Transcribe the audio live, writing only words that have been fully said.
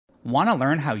Want to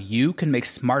learn how you can make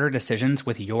smarter decisions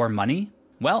with your money?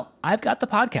 Well, I've got the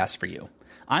podcast for you.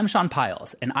 I'm Sean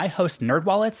Piles, and I host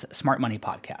NerdWallet's Smart Money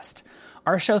Podcast.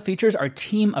 Our show features our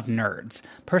team of nerds,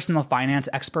 personal finance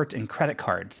experts in credit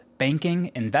cards, banking,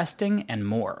 investing, and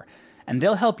more. And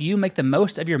they'll help you make the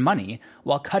most of your money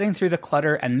while cutting through the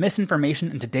clutter and misinformation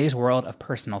in today's world of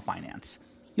personal finance.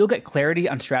 You'll get clarity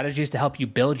on strategies to help you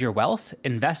build your wealth,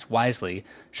 invest wisely,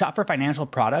 shop for financial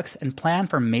products, and plan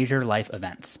for major life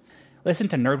events. Listen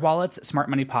to NerdWallet's Smart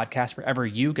Money Podcast wherever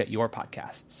you get your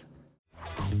podcasts.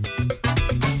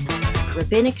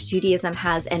 Rabbinic Judaism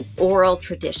has an oral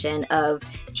tradition of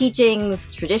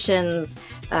teachings, traditions,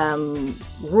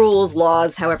 rules,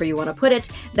 laws, however you want to put it,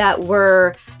 that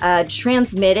were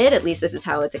transmitted, at least this is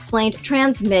how it's explained,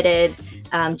 transmitted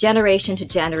generation to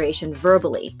generation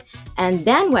verbally. And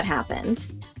then what happened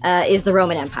is the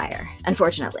Roman Empire,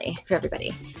 unfortunately, for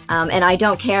everybody. And I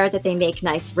don't care that they make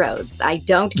nice roads. I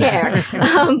don't care.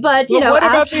 But, you know, what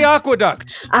about the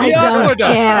aqueducts? I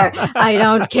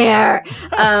don't care.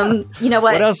 You know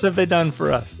what? What else have they done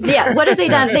for us? Yeah, what have they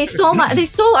done? They stole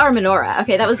our menorah.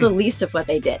 Okay, that was the least of what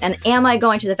they did. And am I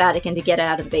going to the Vatican to get it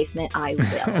out of the basement? I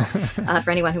will. For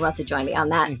anyone who wants to join me on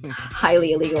that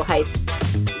highly illegal heist.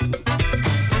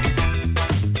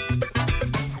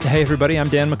 Hey, everybody, I'm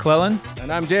Dan McClellan.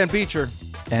 And I'm Dan Beecher.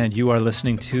 And you are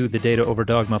listening to the Data Over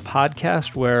Dogma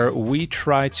podcast, where we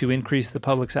try to increase the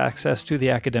public's access to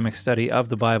the academic study of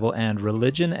the Bible and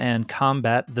religion and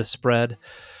combat the spread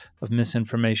of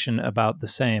misinformation about the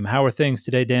same. How are things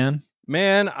today, Dan?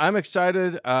 Man, I'm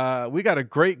excited. We got a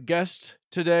great guest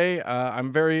today.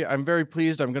 I'm very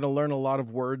pleased. I'm going to learn a lot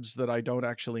of words that I don't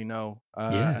actually know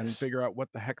and figure out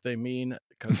what the heck they mean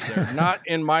because they're not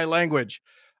in my language.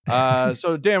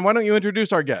 So Dan, why don't you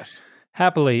introduce our guest?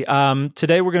 Happily.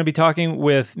 Today we're going to be talking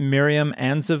with Miriam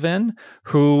Anzovin,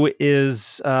 who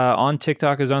is on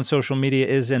TikTok, is on social media,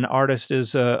 is an artist,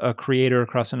 is a creator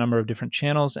across a number of different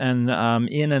channels and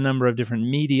in a number of different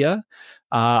media.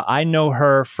 I know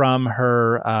her from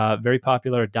her very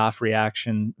popular DAF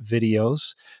reaction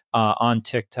videos on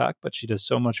TikTok, but she does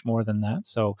so much more than that.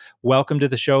 So welcome to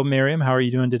the show, Miriam. How are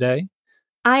you doing today?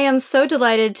 I am so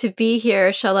delighted to be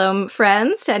here. Shalom,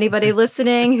 friends, to anybody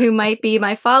listening who might be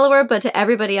my follower, but to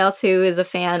everybody else who is a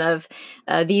fan of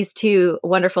these two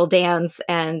wonderful Dans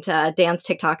and Dan's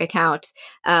TikTok account.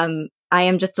 I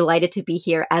am just delighted to be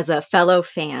here as a fellow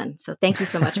fan. So thank you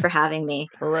so much for having me.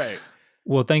 Hooray.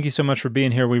 Well, thank you so much for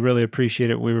being here. We really appreciate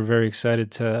it. We were very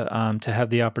excited to have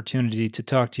the opportunity to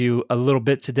talk to you a little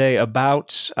bit today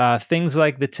about things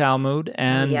like the Talmud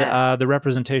and the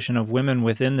representation of women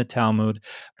within the Talmud.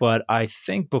 But I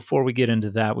think before we get into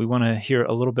that, we want to hear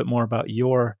a little bit more about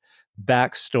your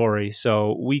backstory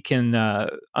so we can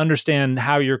understand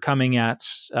how you're coming at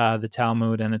the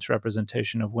Talmud and its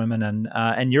representation of women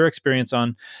and your experience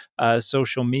on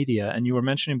social media. And you were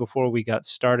mentioning before we got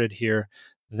started here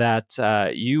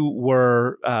that you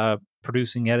were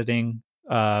producing, editing,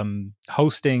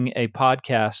 hosting a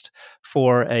podcast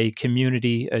for a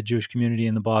community, a Jewish community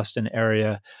in the Boston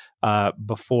area,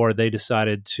 before they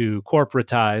decided to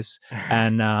corporatize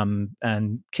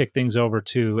and kick things over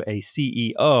to a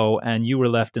CEO, and you were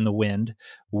left in the wind,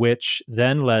 which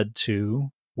then led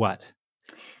to what?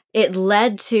 It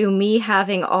led to me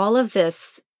having all of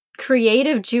this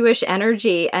creative Jewish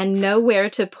energy and nowhere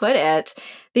to put it,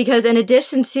 because in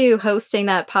addition to hosting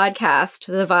that podcast,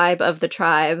 The Vibe of the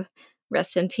Tribe,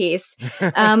 rest in peace,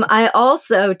 I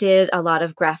also did a lot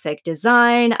of graphic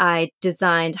design. I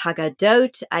designed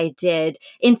Haggadot. I did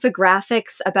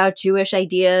infographics about Jewish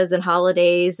ideas and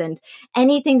holidays and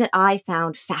anything that I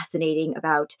found fascinating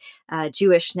about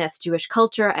Jewishness, Jewish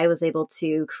culture, I was able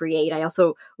to create. I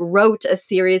also wrote a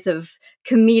series of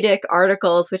comedic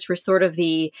articles, which were sort of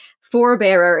the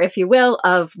forebearer, if you will,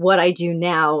 of what I do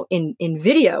now in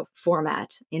video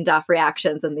format, in DAF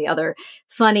reactions and the other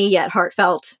funny yet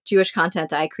heartfelt Jewish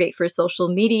content I create for social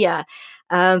media.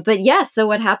 But yeah, so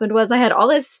what happened was I had all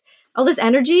this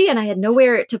energy and I had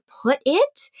nowhere to put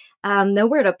it,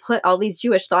 nowhere to put all these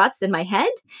Jewish thoughts in my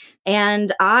head.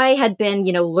 And I had been,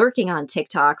 lurking on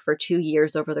TikTok for 2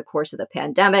 years over the course of the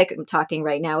pandemic. I'm talking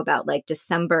right now about like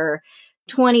December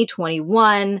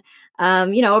 2021,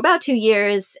 about 2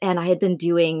 years. And I had been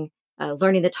doing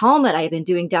learning the Talmud. I had been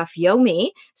doing Daf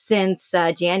Yomi since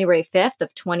January 5th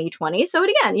of 2020. So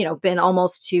it again, been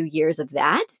almost 2 years of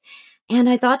that. And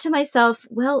I thought to myself,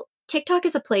 well, TikTok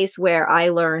is a place where I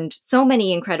learned so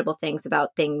many incredible things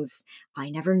about things I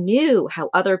never knew, how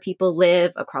other people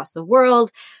live across the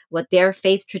world, what their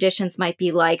faith traditions might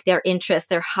be like, their interests,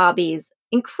 their hobbies,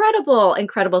 incredible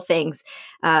things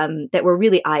that were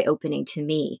really eye-opening to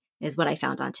me is what I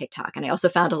found on TikTok. And I also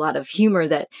found a lot of humor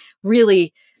that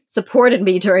really supported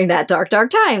me during that dark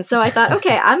time. So I thought,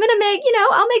 okay, I'm going to make,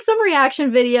 I'll make some reaction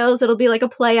videos. It'll be like a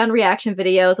play on reaction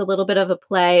videos, a little bit of a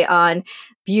play on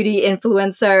beauty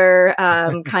influencer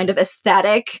kind of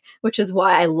aesthetic, which is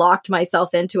why I locked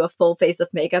myself into a full face of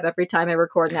makeup every time I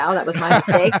record now. That was my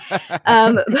mistake.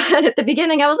 But at the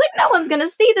beginning, I was like, no one's going to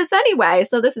see this anyway.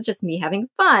 So this is just me having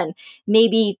fun.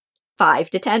 Maybe 5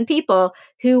 to 10 people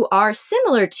who are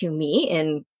similar to me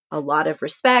in a lot of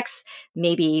respects,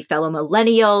 maybe fellow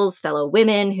millennials, fellow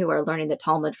women who are learning the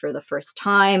Talmud for the first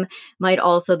time, might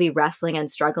also be wrestling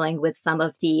and struggling with some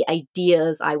of the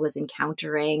ideas I was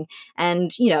encountering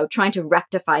and, trying to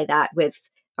rectify that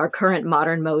with our current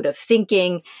modern mode of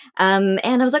thinking. And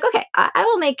I was like, okay, I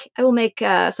will make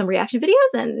some reaction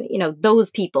videos and,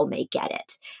 those people may get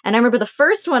it. And I remember the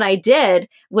first one I did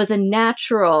was a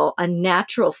natural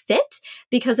fit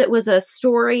because it was a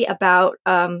story about,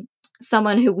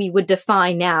 someone who we would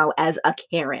define now as a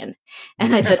Karen.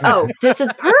 And I said, oh, this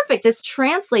is perfect. This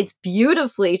translates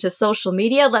beautifully to social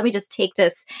media. Let me just take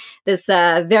this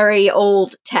very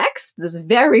old text, this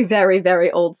very, very,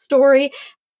 very old story,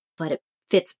 but it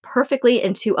fits perfectly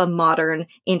into a modern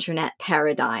internet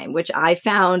paradigm, which I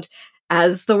found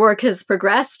as the work has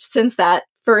progressed since that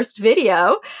first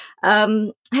video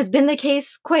has been the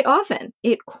case quite often.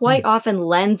 It quite often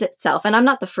lends itself, and I'm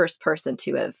not the first person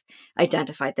to have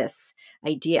identified this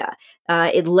idea.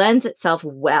 It lends itself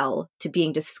well to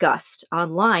being discussed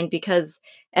online because,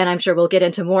 and I'm sure we'll get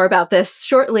into more about this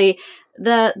shortly,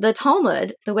 the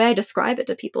Talmud, the way I describe it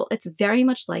to people, it's very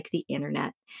much like the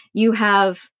internet. You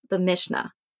have the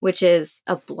Mishnah, which is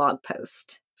a blog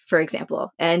post, for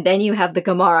example. And then you have the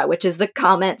Gemara, which is the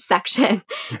comment section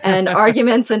and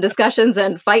arguments and discussions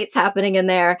and fights happening in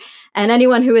there. And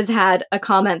anyone who has had a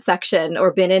comment section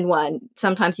or been in one,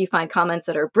 sometimes you find comments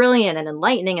that are brilliant and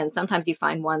enlightening. And sometimes you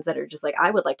find ones that are just like,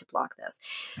 I would like to block this.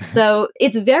 So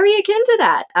it's very akin to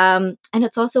that. And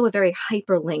it's also a very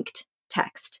hyperlinked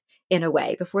text in a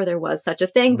way, before there was such a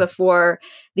thing, before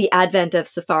the advent of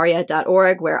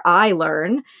Sefaria.org, where I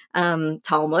learn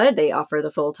Talmud. They offer the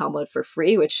full Talmud for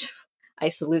free, which I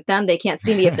salute them. They can't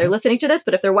see me if they're listening to this,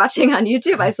 but if they're watching on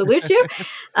YouTube, I salute you.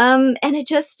 And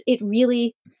it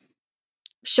really,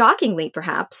 shockingly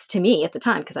perhaps to me at the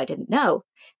time, because I didn't know,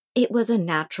 it was a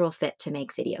natural fit to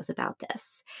make videos about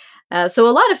this. So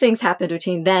a lot of things happened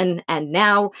between then and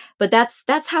now, but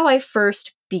that's how I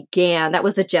first began. That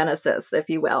was the genesis, if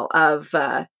you will, of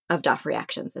Daf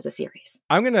Reactions as a series.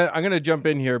 I'm gonna jump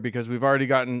in here because we've already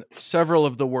gotten several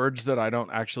of the words that I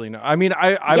don't actually know. I mean,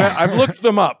 I've looked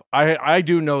them up. I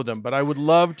do know them, but I would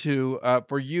love to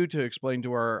for you to explain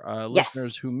to our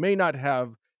listeners who may not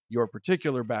have your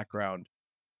particular background.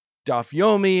 Daf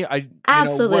Yomi.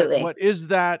 Absolutely. What is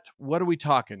that? What are we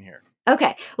talking here?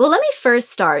 Okay. Well, let me first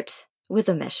start with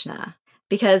the Mishnah,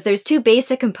 because there's 2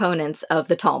 basic components of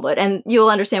the Talmud, and you'll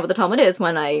understand what the Talmud is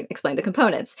when I explain the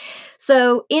components.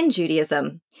 So in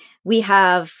Judaism, we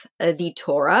have the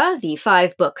Torah, the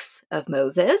 5 books of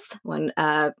Moses, when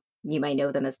you might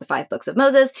know them as the 5 books of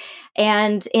Moses.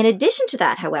 And in addition to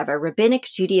that, however, Rabbinic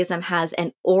Judaism has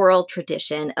an oral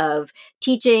tradition of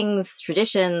teachings,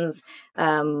 traditions,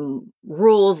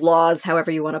 rules, laws,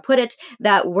 however you want to put it,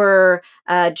 that were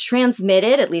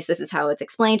transmitted, at least this is how it's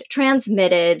explained,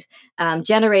 transmitted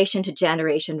generation to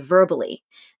generation verbally.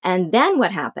 And then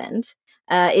what happened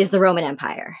is the Roman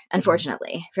Empire,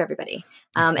 unfortunately, for everybody.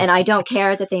 And I don't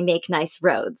care that they make nice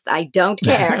roads. I don't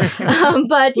care.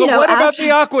 But, what about the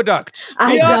aqueducts?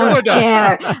 I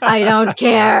don't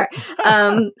care.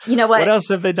 You know what? What else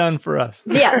have they done for us?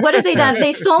 Yeah, what have they done?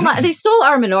 They stole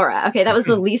our menorah. Okay, that was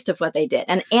the least of what they did.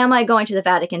 And am I going to the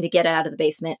Vatican to get it out of the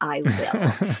basement? I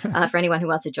will. For anyone who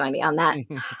wants to join me on that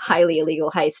highly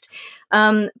illegal heist.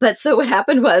 But so what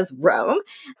happened was Rome,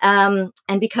 and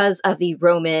because of the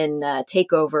Roman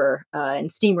takeover and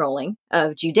steamrolling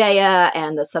of Judea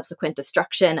and the subsequent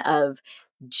destruction of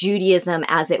Judaism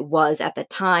as it was at the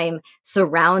time,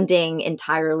 surrounding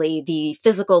entirely the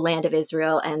physical land of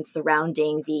Israel and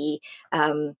surrounding the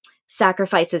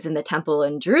sacrifices in the temple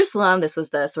in Jerusalem. This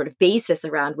was the sort of basis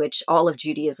around which all of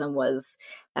Judaism was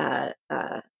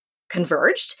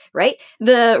converged, right?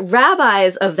 The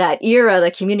rabbis of that era, the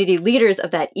community leaders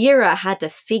of that era, had to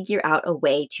figure out a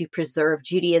way to preserve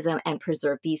Judaism and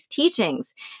preserve these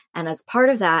teachings. And as part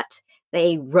of that,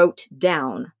 they wrote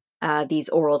down these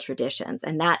oral traditions.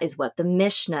 And that is what the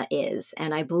Mishnah is.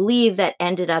 And I believe that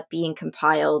ended up being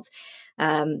compiled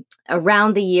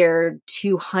around the year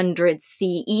 200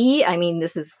 CE. I mean,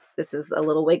 this is a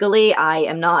little wiggly.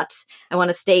 I want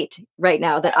to state right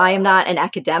now that I am not an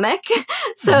academic.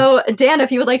 So Dan,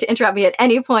 if you would like to interrupt me at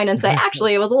any point and say,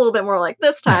 actually, it was a little bit more like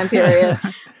this time period,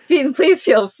 please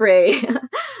feel free.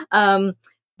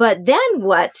 But then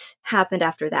what happened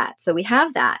after that? So we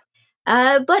have that.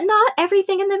 But not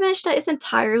everything in the Mishnah is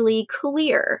entirely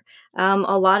clear.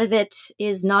 A lot of it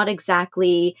is not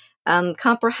exactly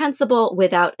comprehensible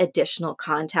without additional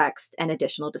context and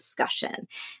additional discussion.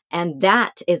 And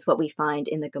that is what we find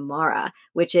in the Gemara,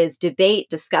 which is debate,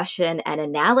 discussion, and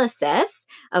analysis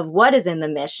of what is in the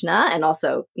Mishnah and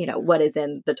also, what is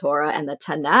in the Torah and the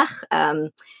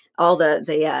Tanakh, all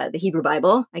the Hebrew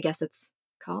Bible, I guess it's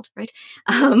called, right?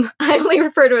 I only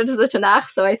refer to it as the Tanakh,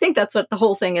 so I think that's what the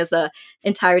whole thing as a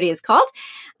entirety is called.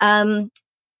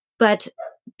 But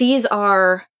these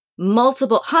are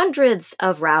hundreds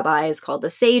of rabbis called the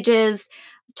sages,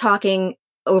 talking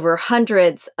over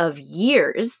hundreds of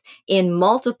years in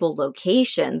multiple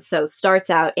locations. So starts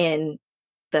out in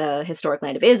the historic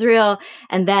land of Israel,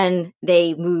 and then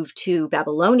they moved to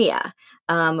Babylonia,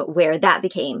 where that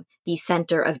became the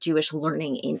center of Jewish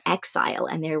learning in exile.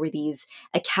 And there were these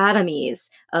academies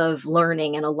of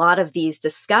learning, and a lot of these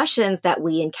discussions that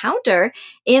we encounter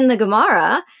in the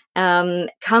Gemara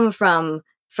come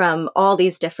from all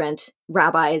these different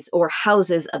rabbis or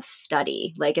houses of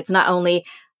study. Like, it's not only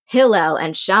Hillel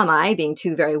and Shammai being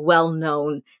two very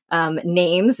well-known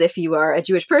names. If you are a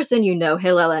Jewish person, you know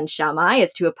Hillel and Shammai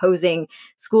as two opposing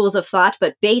schools of thought,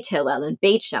 but Beit Hillel and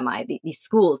Beit Shammai, these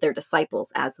schools, they're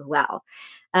disciples as well.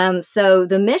 So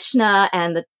the Mishnah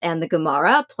and the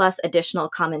Gemara, plus additional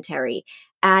commentary,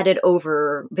 added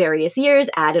over various years,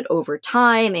 added over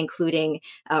time, including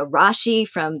Rashi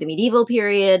from the medieval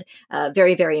period,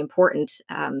 very, very important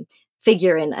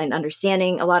figure in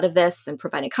understanding a lot of this and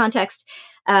providing context.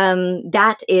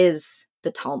 That is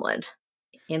the Talmud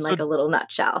in a little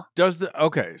nutshell.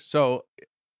 So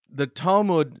the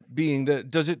Talmud being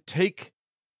does it take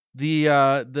the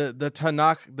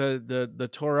Tanakh, the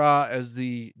Torah as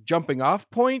the jumping off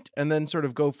point and then sort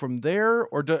of go from there,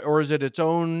 or is it its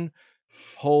own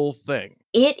whole thing?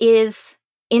 It is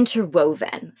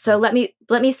interwoven. So let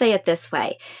me say it this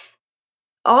way.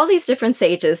 All these different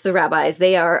sages, the rabbis,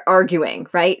 they are arguing,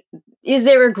 right? Is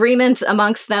there agreement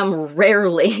amongst them?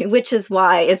 Rarely, which is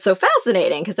why it's so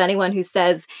fascinating, because anyone who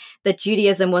says that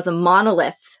Judaism was a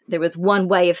monolith, there was one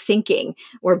way of thinking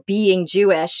or being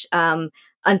Jewish,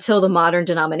 until the modern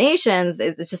denominations,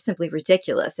 is just simply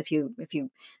ridiculous. If you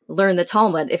learn the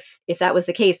Talmud, if that was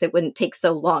the case, it wouldn't take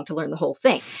so long to learn the whole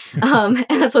thing. And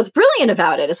that's what's brilliant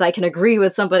about it, is I can agree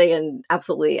with somebody and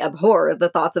absolutely abhor the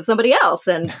thoughts of somebody else.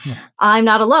 And I'm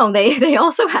not alone. They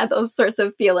also had those sorts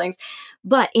of feelings.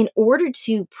 But in order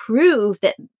to prove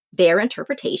that their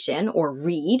interpretation or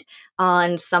read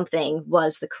on something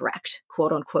was the correct,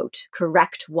 quote unquote,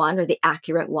 correct one, or the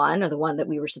accurate one, or the one that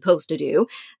we were supposed to do,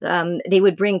 they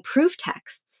would bring proof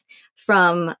texts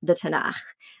from the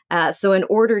Tanakh. So in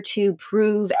order to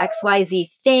prove XYZ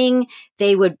thing,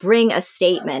 they would bring a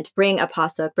statement, bring a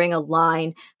pasuk, bring a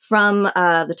line from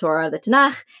the Torah, the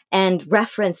Tanakh, and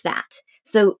reference that.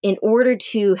 So in order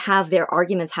to have their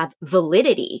arguments have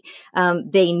validity,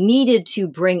 they needed to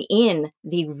bring in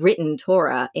the written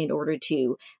Torah in order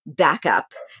to back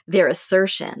up their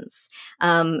assertions.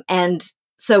 And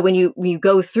so when you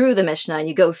go through the Mishnah and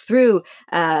you go through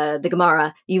the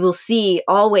Gemara, you will see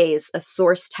always a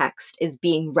source text is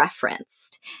being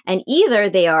referenced. And either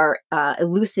they are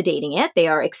elucidating it, they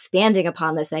are expanding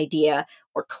upon this idea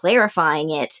or clarifying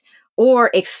it,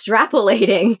 or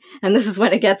extrapolating, and this is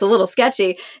when it gets a little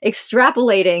sketchy,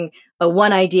 extrapolating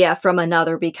one idea from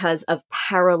another because of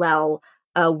parallel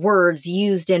words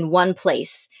used in one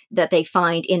place that they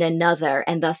find in another,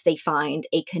 and thus they find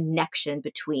a connection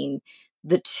between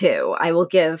the two. I will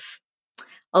give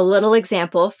a little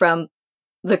example from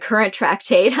the current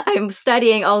tractate I'm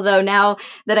studying, although now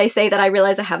that I say that, I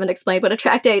realize I haven't explained what a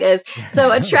tractate is.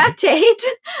 So a tractate,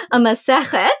 a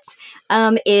masechet,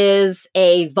 is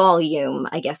a volume,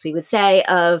 I guess we would say,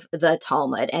 of the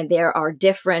Talmud. And there are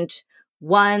different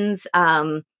ones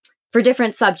for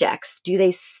different subjects. Do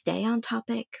they stay on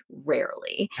topic?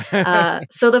 Rarely.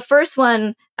 So the first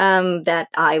one that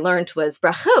I learned was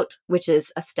brachot, which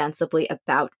is ostensibly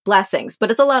about blessings, but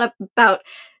it's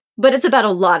about a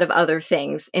lot of other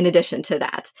things in addition to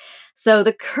that. So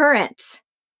the current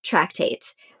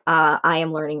tractate I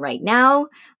am learning right now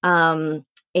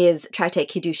is Tractate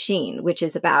Kiddushin, which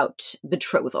is about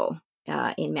betrothal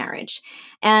in marriage.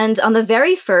 And on the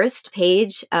very first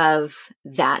page of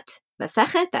that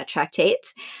Masechet, that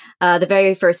tractate, the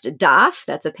very first daf,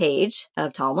 that's a page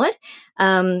of Talmud.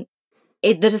 The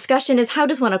discussion is, how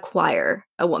does one acquire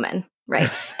a woman? Right.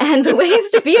 And the ways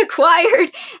to be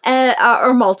acquired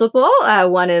are multiple.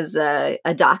 One is a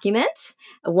document.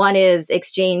 One is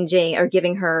exchanging or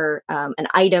giving her an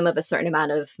item of a certain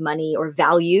amount of money or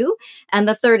value. And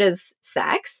the third is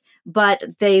sex. But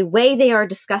the way they are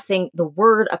discussing the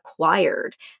word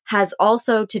acquired has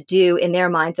also to do, in their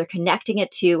minds, they're connecting it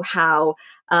to how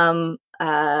a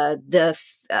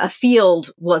field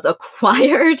was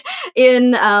acquired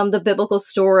in the biblical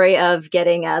story of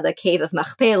getting the cave of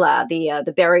Machpelah,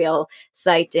 the burial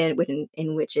site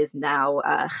in which is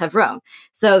now Hebron.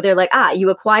 So they're like,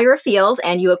 you acquire a field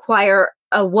and you acquire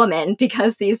a woman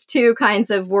because these two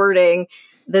kinds of wording,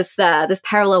 this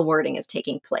parallel wording is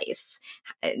taking place.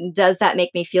 Does that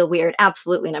make me feel weird?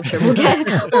 Absolutely, and I'm sure we'll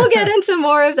get into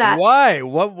more of that. Why?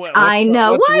 What I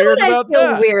know. Why would I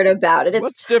feel weird about it?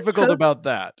 What's difficult about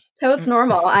that? So it's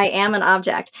normal. I am an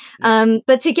object.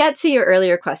 But to get to your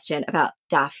earlier question about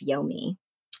Daf Yomi,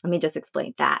 let me just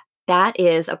explain that. That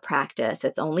is a practice.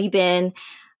 It's only been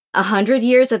 100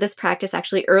 years of this practice.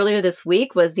 Actually, earlier this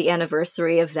week was the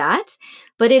anniversary of that.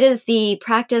 But it is the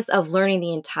practice of learning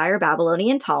the entire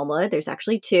Babylonian Talmud. There's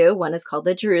actually two. One is called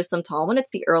the Jerusalem Talmud.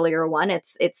 It's the earlier one.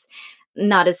 It's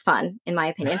not as fun, in my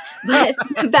opinion. But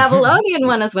the Babylonian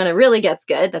one is when it really gets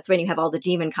good. That's when you have all the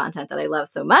demon content that I love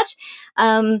so much.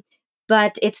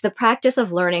 But it's the practice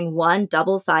of learning one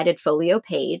double-sided folio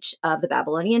page of the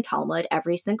Babylonian Talmud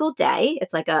every single day.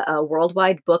 It's like a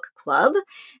worldwide book club,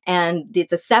 and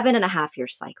it's a 7.5-year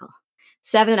cycle.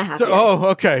 7.5 years. Oh,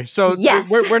 okay. So yes.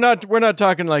 we're not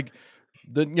talking like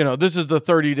this is the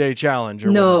 30-day challenge. Or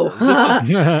no,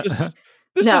 this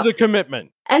is a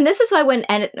commitment. And this is why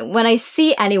when I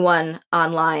see anyone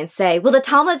online say, well, the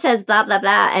Talmud says blah, blah,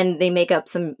 blah, and they make up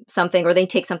something, or they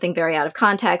take something very out of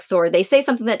context, or they say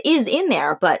something that is in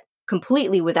there, but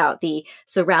completely without the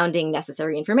surrounding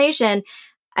necessary information,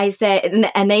 I say,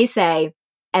 and they say,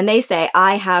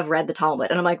 I have read the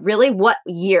Talmud. And I'm like, really? What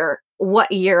year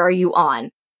are you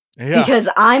on? Yeah. Because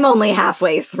I'm only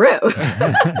halfway through.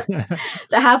 The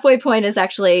halfway point is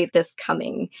actually this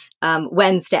coming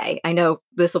Wednesday. I know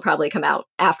this will probably come out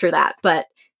after that, but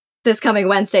this coming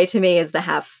Wednesday to me is the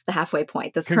halfway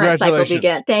point. This current cycle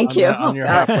began. Thank you. On your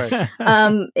halfway.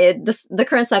 The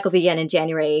current cycle began in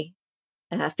January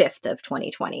 5th of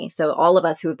 2020. So all of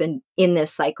us who have been in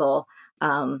this cycle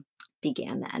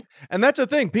began then. And that's the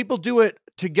thing. People do it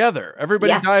together.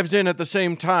 Everybody dives in at the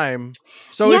same time.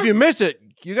 So if you miss it,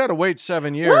 you got to wait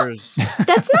 7 years. Well,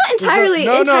 that's not entirely.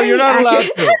 No, you're not allowed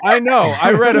to. I know.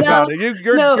 I read about it.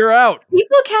 You're out.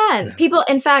 People.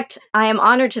 In fact, I am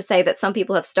honored to say that some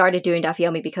people have started doing Daf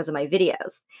Yomi because of my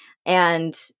videos,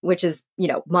 and which is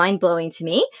mind blowing to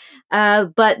me.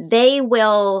 But they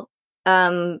will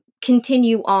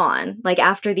continue on, like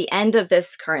after the end of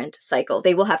this current cycle,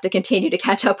 they will have to continue to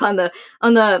catch up on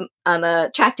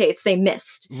the tractates they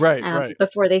missed right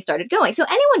before they started going. So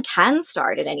anyone can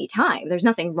start at any time. There's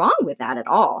nothing wrong with that at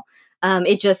all.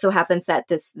 It just so happens that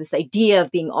this idea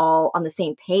of being all on the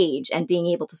same page and being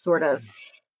able to sort of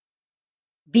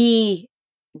be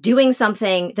doing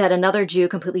something that another Jew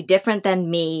completely different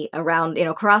than me around,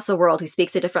 across the world, who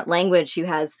speaks a different language, who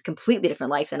has a completely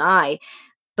different life than I,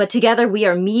 but together we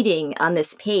are meeting on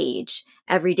this page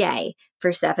every day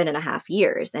for 7.5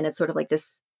 years. And it's sort of like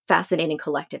this fascinating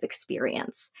collective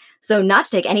experience. So not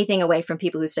to take anything away from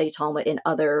people who study Talmud in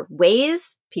other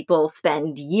ways. People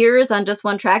spend years on just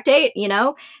one tractate,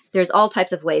 There's all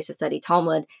types of ways to study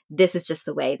Talmud. This is just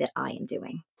the way that I am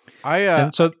doing.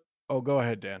 Go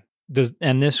ahead, Dan.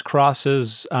 This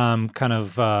crosses kind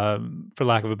of, for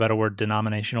lack of a better word,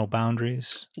 denominational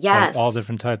boundaries. Yes. All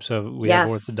different types of. We have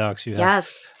Orthodox. You have.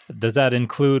 Yes. Does that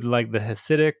include like the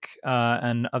Hasidic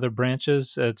and other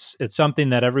branches? It's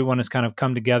something that everyone has kind of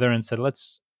come together and said,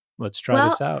 let's try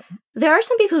this out. There are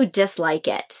some people who dislike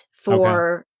it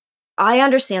for. I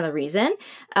understand the reason.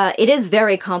 It is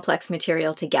very complex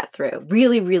material to get through.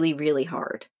 Really, really, really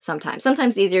hard sometimes.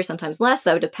 Sometimes easier, sometimes less,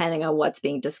 though, depending on what's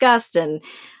being discussed and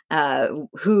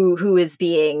who is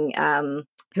being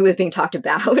talked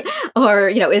about. Or,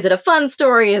 is it a fun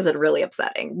story? Is it really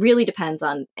upsetting? Really depends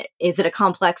on, is it a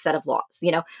complex set of laws?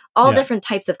 All different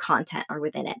types of content are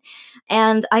within it.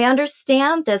 And I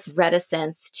understand this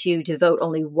reticence to devote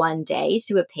only one day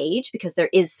to a page because there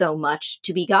is so much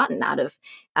to be gotten out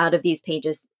of these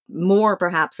pages, more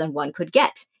perhaps than one could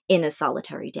get in a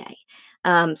solitary day.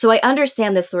 So I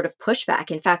understand this sort of pushback.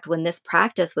 In fact, when this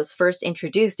practice was first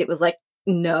introduced, it was like,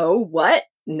 no, what?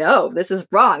 no, this is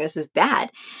wrong. This is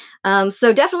bad.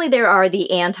 So definitely there are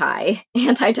the anti-Daf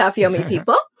Yomi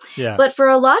people. Yeah. But for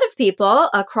a lot of people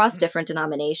across different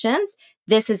denominations,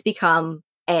 this has become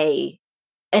an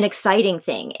exciting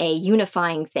thing, a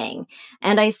unifying thing.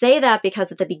 And I say that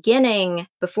because at the beginning,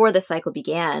 before the cycle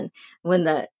began, when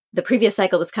the previous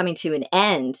cycle was coming to an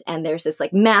end, and there's this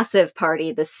like massive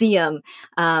party, the Siyum,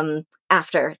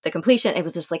 after the completion, it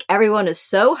was just like everyone is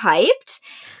so hyped.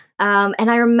 And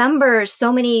I remember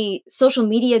so many social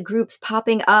media groups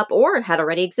popping up or had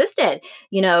already existed,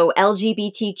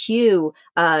 LGBTQ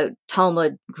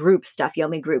Talmud groups, Daf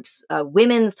Yomi groups,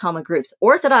 women's Talmud groups,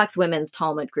 Orthodox women's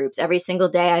Talmud groups. Every single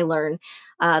day I learn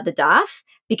the Daf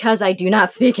because I do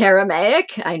not speak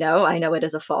Aramaic. I know it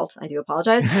is a fault. I do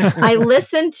apologize. I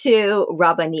listen to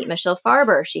Rabbanit Michelle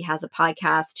Farber. She has a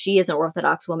podcast. She is an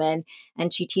Orthodox woman,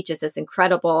 and she teaches this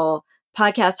incredible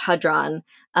podcast, Hadran.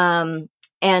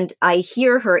 And I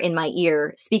hear her in my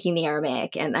ear speaking the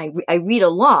Aramaic, and I read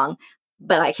along,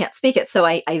 but I can't speak it. So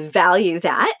I value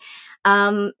that.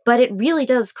 But it really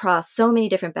does cross so many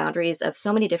different boundaries of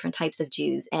so many different types of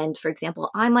Jews. And for example,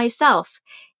 I myself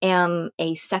am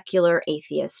a secular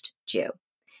atheist Jew,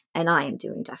 and I am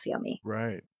doing Daf Yomi.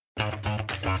 Right.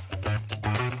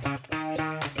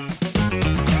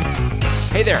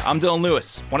 Hey there, I'm Dylan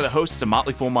Lewis, one of the hosts of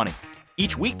Motley Fool Money.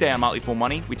 Each weekday on Motley Fool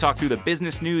Money, we talk through the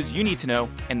business news you need to know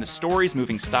and the stories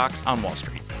moving stocks on Wall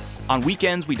Street. On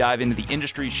weekends, we dive into the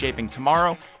industries shaping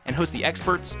tomorrow and host the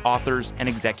experts, authors, and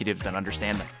executives that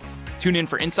understand them. Tune in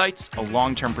for insights, a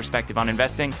long-term perspective on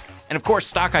investing, and of course,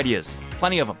 stock ideas.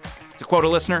 Plenty of them. To quote a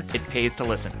listener, it pays to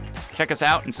listen. Check us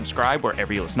out and subscribe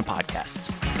wherever you listen to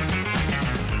podcasts.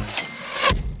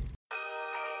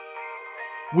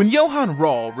 When Johann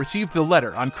Rall received the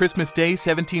letter on Christmas Day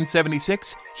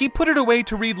 1776, he put it away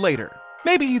to read later.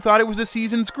 Maybe he thought it was a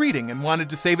season's greeting and wanted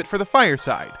to save it for the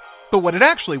fireside. But what it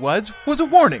actually was a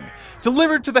warning,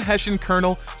 delivered to the Hessian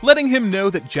colonel, letting him know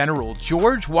that General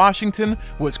George Washington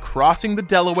was crossing the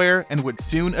Delaware and would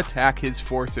soon attack his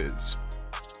forces.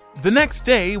 The next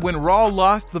day, when Rall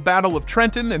lost the Battle of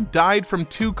Trenton and died from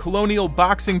 2 colonial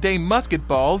Boxing Day musket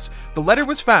balls, the letter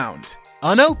was found,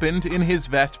 unopened in his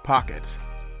vest pocket.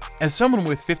 As someone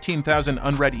with 15,000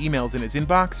 unread emails in his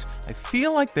inbox, I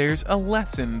feel like there's a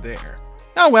lesson there.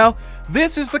 Oh well,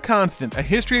 this is The Constant, a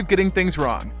history of getting things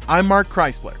wrong. I'm Mark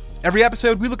Chrysler. Every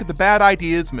episode, we look at the bad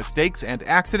ideas, mistakes, and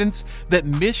accidents that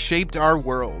misshaped our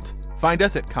world. Find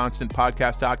us at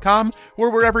constantpodcast.com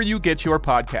or wherever you get your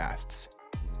podcasts.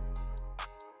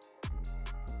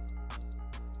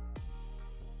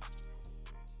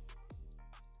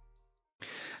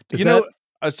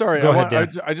 Sorry, Go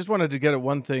ahead, I just wanted to get at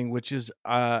one thing, which is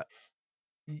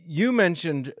you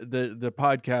mentioned the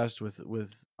podcast with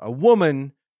a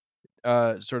woman,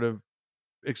 sort of,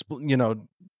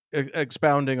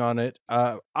 expounding on it.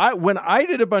 When I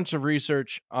did a bunch of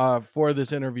research for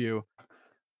this interview,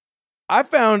 I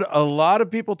found a lot of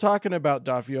people talking about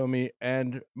Daf Yomi,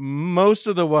 and most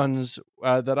of the ones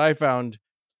that I found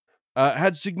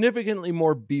had significantly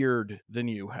more beard than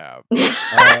you have.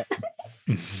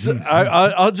 So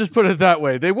I'll just put it that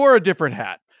way. They wore a different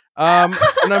hat.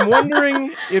 And I'm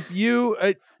wondering if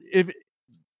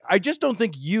I just don't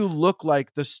think you look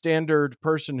like the standard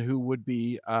person who would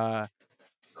be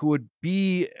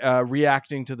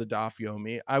reacting to the Daf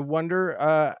Yomi. I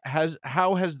wonder,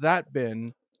 how has that been,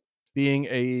 being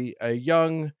a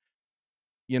young,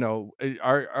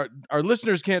 our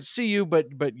listeners can't see you, but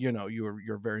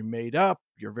you're very made up.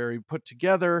 You're very put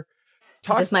together.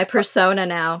 It's my persona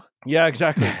now. Yeah,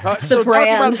 exactly. So talk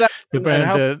about that. The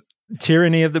brand, the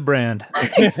tyranny of the brand.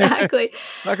 Exactly.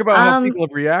 Talk about how people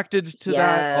have reacted to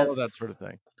that, all of that Yes. sort of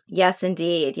thing. Yes,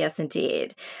 indeed. Yes,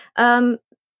 indeed.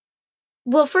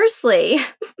 Well, firstly,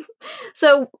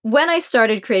 so when I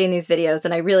started creating these videos,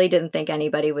 and I really didn't think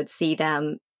anybody would see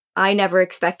them, I never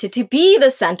expected to be the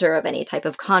center of any type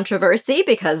of controversy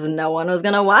because no one was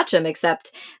going to watch them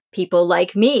except people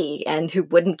like me, and who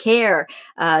wouldn't care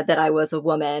that I was a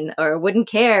woman, or wouldn't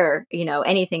care,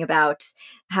 anything about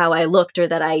how I looked, or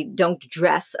that I don't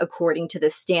dress according to the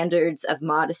standards of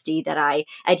modesty that I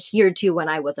adhered to when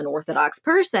I was an Orthodox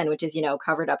person, which is,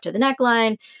 covered up to the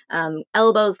neckline,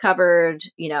 elbows covered,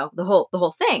 the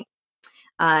whole thing.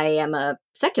 I am a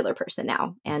secular person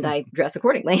now, and I dress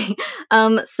accordingly.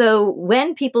 So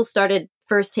when people started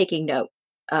first taking note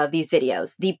of these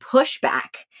videos, the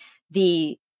pushback,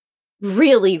 the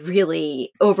really,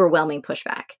 really overwhelming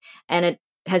pushback, and it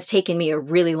has taken me a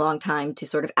really long time to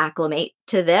sort of acclimate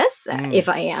to this, if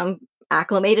I am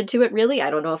acclimated to it, really. I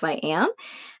don't know if I am.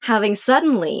 Having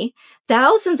suddenly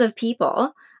thousands of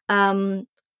people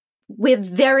with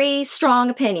very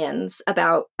strong opinions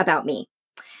about me.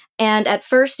 And at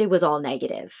first it was all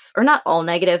negative, or not all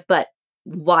negative, but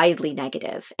widely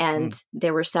negative. And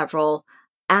there were several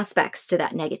aspects to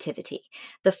that negativity.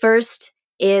 The first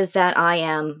is that I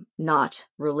am not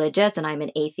religious and I'm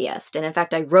an atheist. And in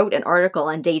fact, I wrote an article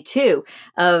on day 2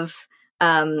 of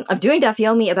doing Daf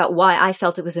Yomi about why I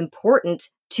felt it was important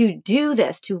to do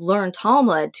this, to learn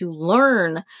Talmud, to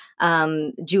learn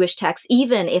Jewish texts,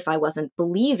 even if I wasn't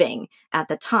believing at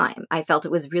the time. I felt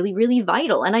it was really, really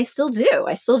vital, and I still do.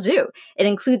 It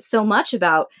includes so much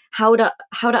about how to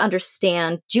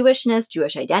understand Jewishness,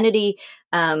 Jewish identity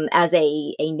as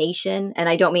a nation, and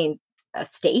I don't mean a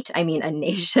state, I mean a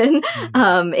nation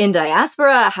in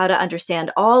diaspora, how to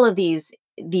understand all of these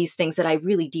things that I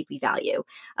really deeply value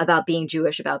about being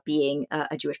Jewish, about being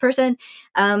a Jewish person.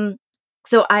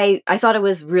 So I thought it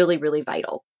was really, really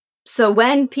vital. So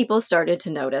when people started to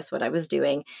notice what I was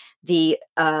doing, the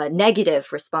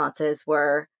negative responses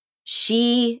were,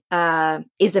 she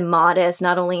is immodest,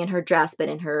 not only in her dress, but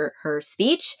in her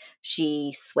speech.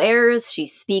 She swears, she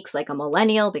speaks like a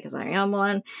millennial, because I am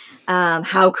one.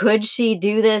 How could she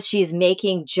do this? She's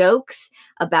making jokes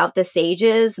about the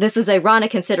sages. This is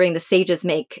ironic considering the sages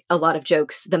make a lot of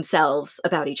jokes themselves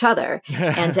about each other.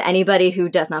 And to anybody who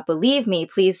does not believe me,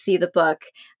 please see the book,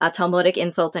 Talmudic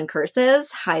Insults and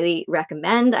Curses. Highly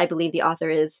recommend. I believe the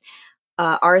author is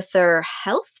Arthur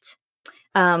Helft.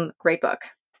 Great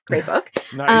book.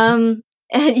 Nice.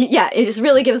 And yeah, it just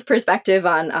really gives perspective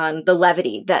on the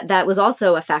levity. That was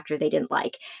also a factor they didn't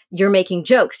like. You're making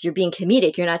jokes. You're being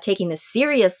comedic. You're not taking this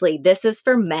seriously. This is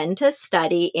for men to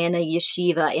study in a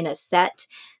yeshiva, in a set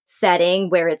setting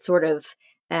where it's sort of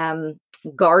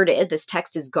guarded. This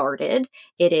text is guarded.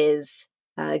 It is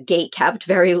gate kept,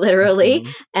 very literally.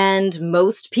 And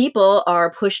most people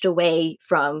are pushed away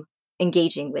from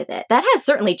engaging with it. That has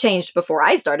certainly changed before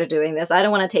I started doing this. I don't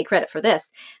want to take credit for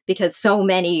this, because so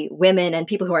many women and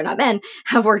people who are not men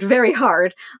have worked very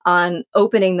hard on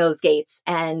opening those gates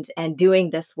and doing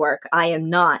this work. I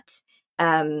am not,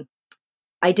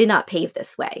 I did not pave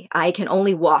this way. I can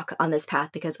only walk on this path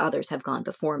because others have gone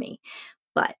before me.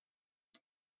 But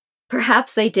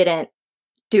perhaps they didn't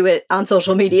do it on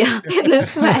social media in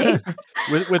this way.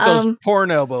 with those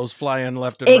porn elbows flying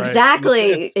left and right.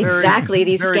 Exactly.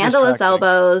 These very scandalous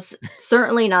elbows,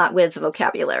 certainly not with the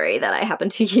vocabulary that I happen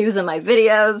to use in my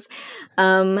videos.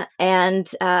 And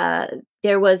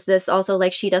there was this also,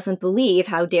 like, she doesn't believe,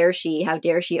 how dare she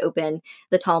open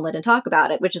the Talmud and talk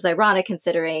about it, which is ironic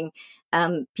considering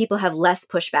people have less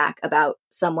pushback about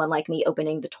someone like me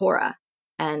opening the Torah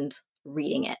and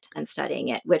reading it and studying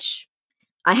it, which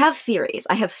I have theories.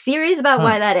 About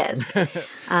why that is.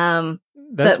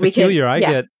 That's peculiar.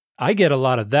 I get a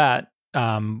lot of that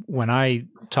when I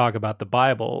talk about the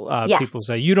Bible. People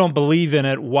say, "You don't believe in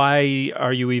it. Why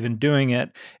are you even doing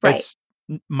it?" Right.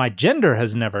 My gender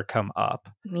has never come up.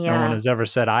 Yeah. No one has ever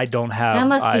said I don't have. That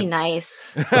must be nice.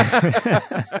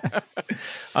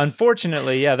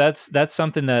 Unfortunately, that's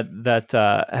something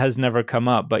that has never come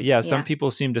up. But some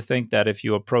people seem to think that if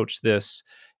you approach this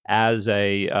as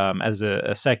a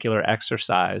secular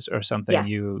exercise or something,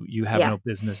 you have no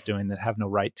business doing that, have no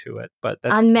right to it. But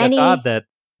that's odd that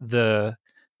the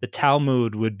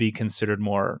Talmud would be considered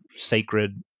more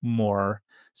sacred, more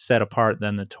set apart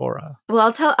than the Torah.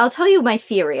 Well, I'll tell you my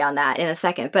theory on that in a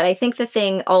second. But I think the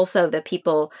thing also that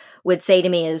people would say to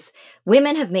me is,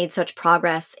 women have made such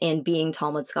progress in being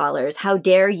Talmud scholars. How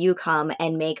dare you come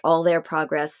and make all their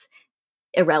progress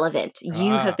irrelevant?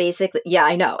 You have basically,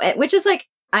 I know, which is like,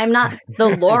 I'm not the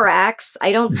Lorax.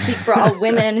 I don't speak for all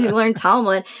women who learn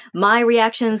Talmud. My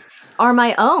reactions are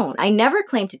my own. I never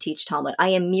claim to teach Talmud. I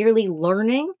am merely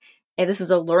learning. And this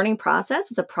is a learning process.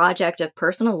 It's a project of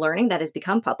personal learning that has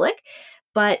become public.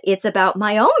 But it's about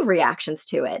my own reactions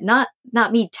to it, not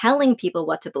me telling people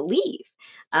what to believe.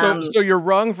 So you're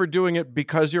wrong for doing it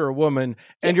because you're a woman,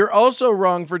 and you're also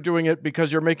wrong for doing it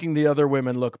because you're making the other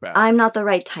women look bad. I'm not the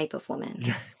right type of woman.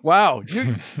 Wow,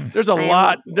 there's a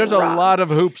lot of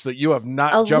hoops that you have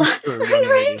not jumped through.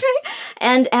 Right.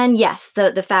 And yes,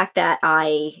 the fact that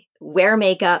I wear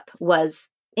makeup was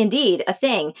indeed a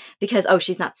thing, because,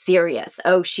 she's not serious.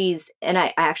 And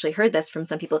I actually heard this from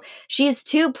some people. She's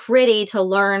too pretty to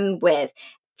learn with.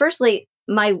 Firstly,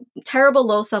 my terrible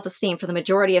low self-esteem for the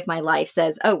majority of my life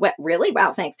says, "Oh, what, really?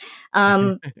 Wow, thanks.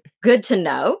 Good to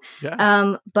know."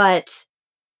 Yeah. But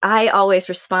I always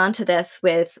respond to this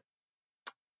with,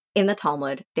 in the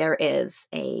Talmud, there is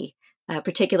a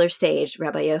particular sage,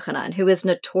 Rabbi Yochanan, who is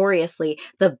notoriously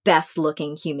the best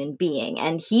looking human being.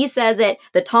 And he says it,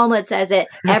 the Talmud says it,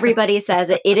 everybody says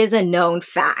it. It is a known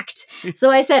fact. So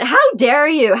I said, how dare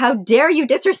you? How dare you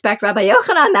disrespect Rabbi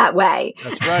Yochanan that way?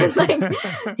 That's right.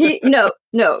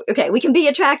 No. Okay, we can be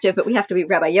attractive, but we have to be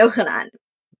Rabbi Yochanan.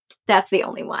 That's the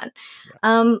only one.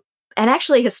 Yeah. And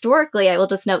actually, historically, I will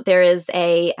just note there is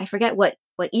I forget what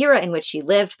era in which she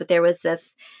lived, but there was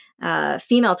this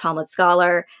female Talmud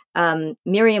scholar,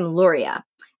 Miriam Luria,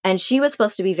 and she was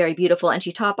supposed to be very beautiful, and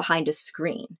she taught behind a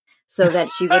screen so that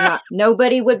she would not,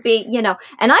 nobody would be, and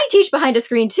I teach behind a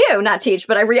screen too, not teach,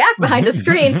 but I react behind a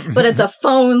screen, but it's a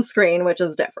phone screen, which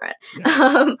is different.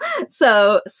 Yeah.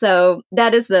 So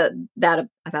that is that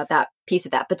about that piece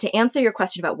of that. But to answer your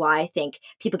question about why I think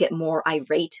people get more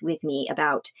irate with me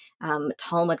about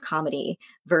Talmud comedy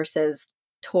versus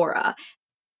Torah,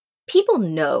 people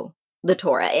know the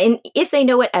Torah. And if they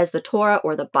know it as the Torah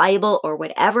or the Bible or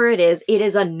whatever it is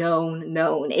a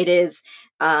known. It is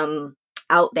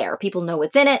out there. People know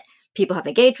what's in it. People have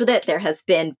engaged with it. There has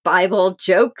been Bible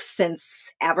jokes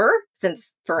since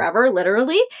forever,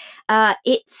 literally.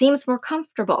 It seems more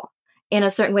comfortable in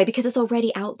a certain way because it's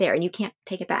already out there and you can't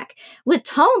take it back. With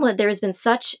Talmud, there has been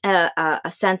such a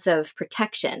sense of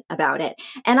protection about it.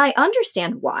 And I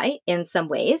understand why in some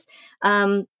ways.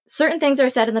 Certain things are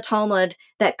said in the Talmud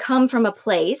that come from a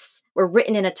place, were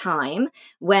written in a time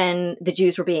when the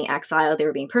Jews were being exiled, they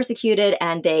were being persecuted,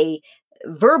 and they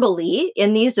verbally,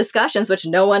 in these discussions, which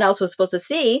no one else was supposed to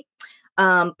see,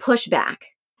 push back.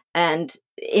 And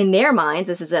in their minds,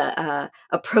 this is a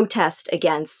protest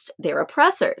against their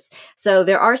oppressors. So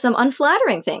there are some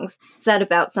unflattering things said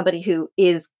about somebody who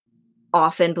is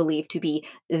often believed to be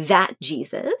that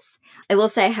Jesus. I will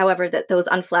say, however, that those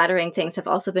unflattering things have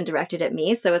also been directed at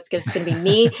me. So it's just going to be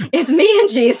me. It's me and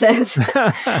Jesus.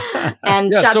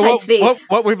 And so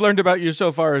what we've learned about you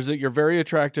so far is that you're very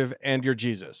attractive and you're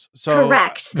Jesus. So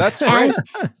correct. That's great.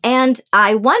 And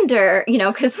I wonder,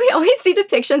 because we always see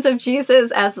depictions of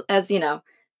Jesus as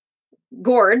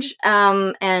gorge.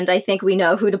 And I think we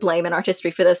know who to blame in art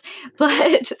history for this,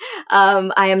 but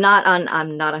I'm not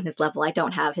on his level. I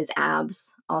don't have his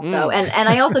abs also. And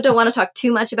I also don't want to talk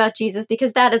too much about Jesus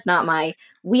because that is not my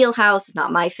wheelhouse. It's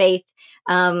not my faith.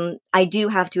 I do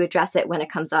have to address it when it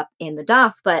comes up in the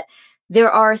daf, but there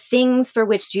are things for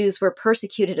which Jews were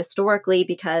persecuted historically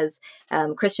because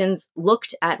Christians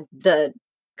looked at the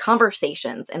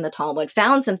conversations in the Talmud,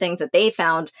 found some things that they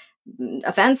found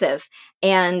offensive,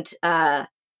 and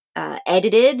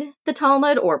edited the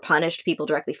Talmud or punished people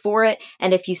directly for it.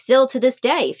 And if you still to this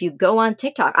day, if you go on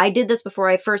TikTok, I did this before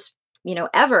I first,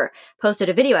 ever posted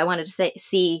a video. I wanted to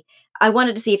see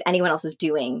if anyone else was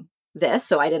doing this,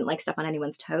 so I didn't step on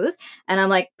anyone's toes. And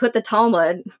I'm put the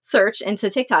Talmud search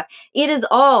into TikTok. It is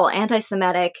all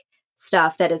anti-Semitic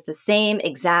stuff that is the same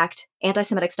exact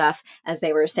anti-Semitic stuff as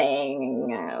they were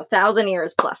saying 1,000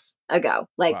 years plus ago.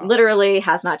 Wow. Literally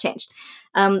has not changed,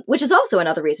 which is also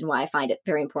another reason why I find it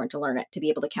very important to learn it, to be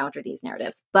able to counter these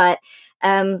narratives. But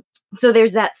so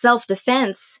there's that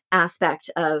self-defense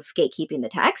aspect of gatekeeping the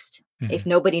text. Mm-hmm. If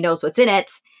nobody knows what's in it,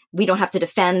 we don't have to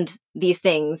defend these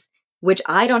things, which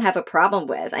I don't have a problem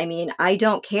with. I mean, I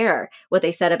don't care what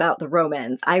they said about the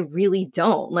Romans. I really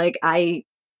don't. I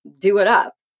do it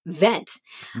up. Vent.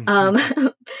 Mm-hmm.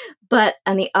 But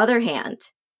on the other hand,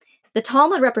 the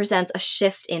Talmud represents a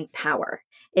shift in power.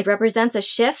 It represents a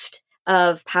shift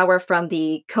of power from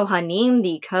the Kohanim,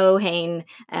 the Kohen,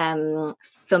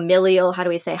 familial, how do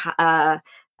we say,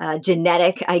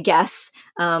 genetic, I guess,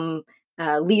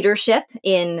 leadership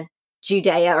in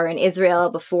Judea or in Israel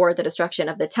before the destruction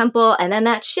of the temple. And then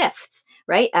that shifts,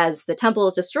 right? As the temple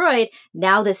is destroyed,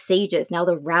 now the sages, now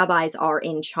the rabbis are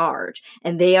in charge,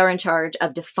 and they are in charge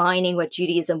of defining what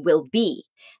Judaism will be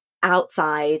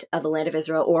outside of the land of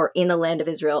Israel or in the land of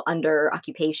Israel under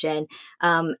occupation.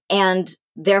 And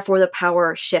therefore the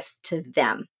power shifts to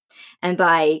them. And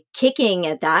by kicking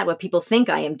at that, what people think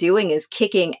I am doing is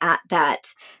kicking at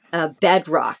that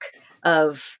bedrock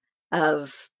of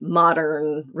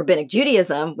modern rabbinic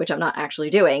Judaism, which I'm not actually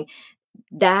doing.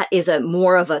 That is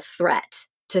more of a threat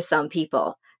to some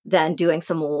people than doing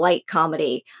some light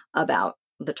comedy about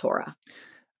the Torah.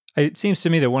 It seems to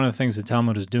me that one of the things the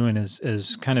Talmud is doing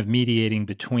is kind of mediating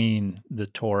between the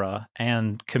Torah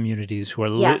and communities who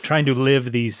are trying to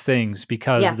live these things,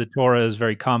 because the Torah is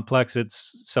very complex.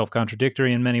 It's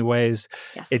self-contradictory in many ways.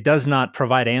 Yes. It does not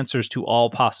provide answers to all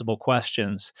possible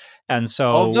questions. And so,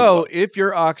 although if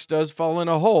your ox does fall in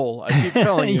a hole, I keep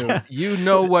telling you, you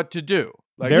know what to do.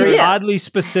 Very oddly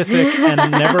specific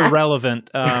and never relevant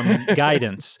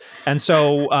guidance. And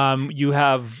so you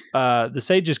have the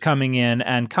sages coming in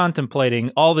and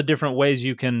contemplating all the different ways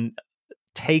you can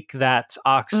take that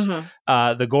ox,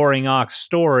 the goring ox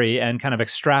story, and kind of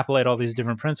extrapolate all these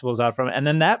different principles out from it. And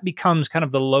then that becomes kind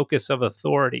of the locus of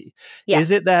authority. Yeah.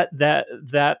 Is it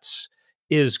that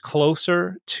is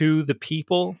closer to the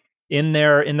people in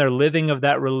their living of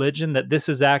that religion, that this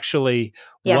is actually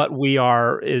what we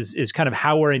are, is kind of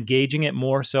how we're engaging it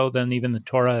more so than even the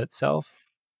Torah itself?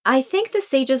 I think the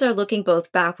sages are looking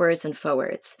both backwards and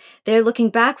forwards. They're looking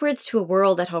backwards to a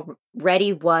world that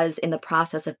already was in the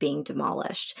process of being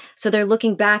demolished. So they're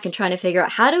looking back and trying to figure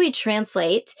out, how do we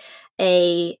translate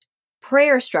a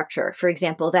prayer structure, for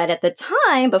example, that at the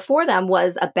time before them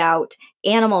was about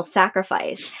animal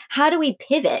sacrifice? How do we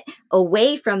pivot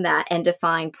away from that and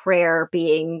define prayer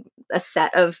being a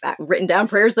set of written down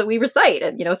prayers that we recite,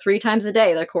 and 3 times a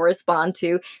day that correspond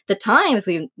to the times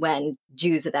when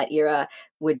Jews of that era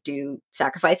would do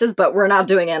sacrifices, but we're not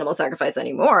doing animal sacrifice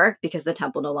anymore because the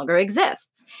temple no longer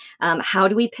exists. How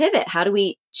do we pivot? How do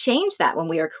we change that when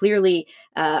we are clearly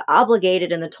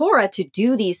obligated in the Torah to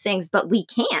do these things, but we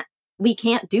can't? We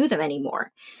can't do them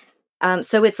anymore.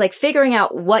 So it's like figuring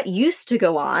out what used to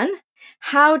go on,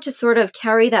 how to sort of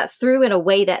carry that through in a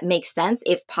way that makes sense,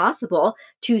 if possible,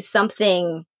 to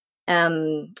something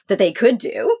that they could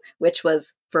do, which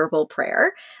was verbal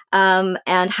prayer, and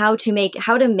how to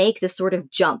make this sort of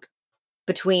jump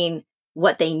between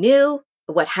what they knew,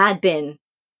 what had been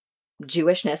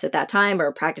Jewishness at that time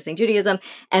or practicing Judaism,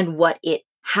 and what it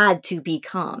had to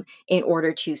become in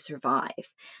order to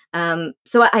survive.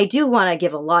 So I do want to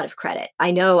give a lot of credit. I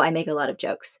know I make a lot of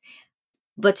jokes,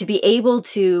 but to be able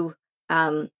to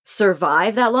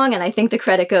survive that long, and I think the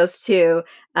credit goes to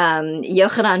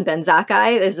Yochanan ben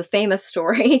Zakkai. There's a famous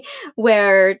story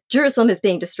where Jerusalem is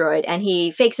being destroyed, and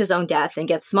he fakes his own death and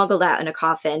gets smuggled out in a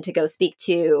coffin to go speak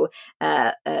to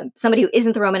somebody who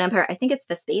isn't the Roman Empire. I think it's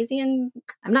Vespasian.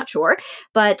 I'm not sure,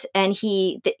 and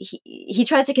he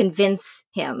tries to convince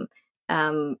him.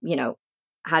 What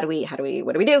do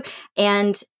we do?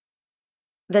 And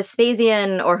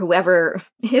Vespasian, or whoever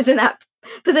is in that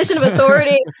position of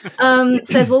authority,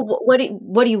 says, well, what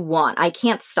do you want? I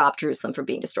can't stop Jerusalem from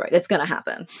being destroyed. It's going to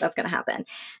happen. That's going to happen.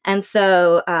 And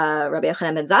so Rabbi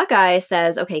Yochanan ben Zakkai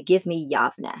says, okay, give me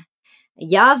Yavne.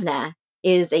 Yavne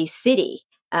is a city.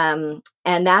 And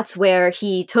that's where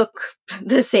he took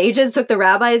the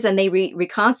rabbis, and they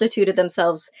reconstituted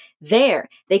themselves there.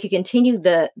 They could continue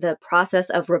the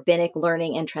process of rabbinic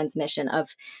learning and transmission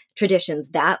of traditions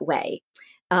that way.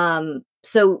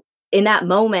 So in that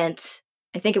moment,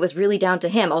 I think it was really down to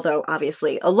him, although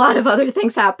obviously a lot of other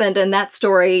things happened in that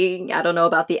story. I don't know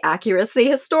about the accuracy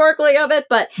historically of it,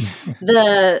 but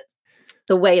the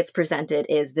way it's presented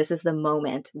is this is the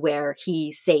moment where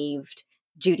he saved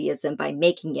Judaism by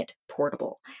making it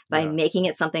portable, by making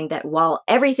it something that, while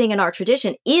everything in our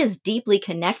tradition is deeply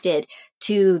connected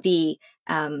to the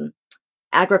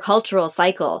agricultural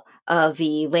cycle of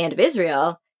the land of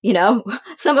Israel,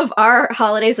 some of our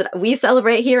holidays that we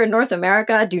celebrate here in North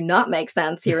America do not make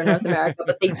sense here in North America,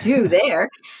 but they do there.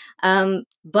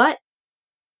 But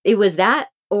it was that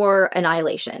or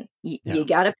annihilation. You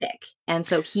got to pick. And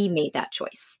so he made that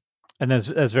choice. And that's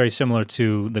very similar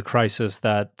to the crisis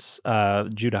that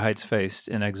Judahites faced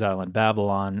in exile in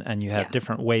Babylon. And you have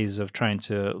different ways of trying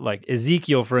to, like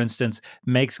Ezekiel, for instance,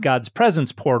 makes God's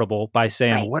presence portable by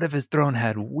saying, what if his throne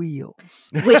had wheels?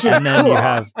 Which is then cool. You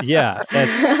have,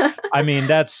 that's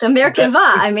the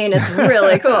Merkava. It's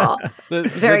really cool.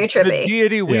 Very trippy. The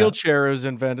deity wheelchair is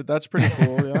invented. That's pretty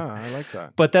cool. Yeah, I like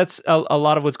that. But that's a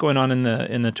lot of what's going on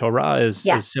in the Torah is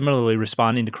similarly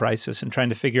responding to crisis and trying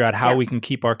to figure out how we can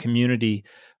keep our community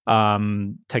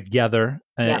together,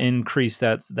 increase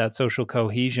that social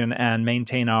cohesion, and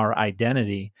maintain our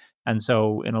identity. And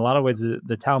so, in a lot of ways,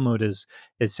 the Talmud is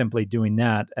simply doing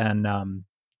that. And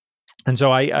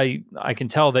so I can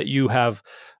tell that you have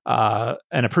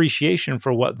an appreciation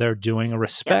for what they're doing, a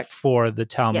respect for the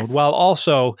Talmud, while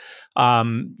also,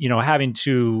 having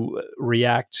to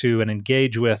react to and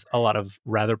engage with a lot of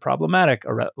rather problematic,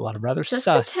 a lot of rather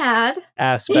sus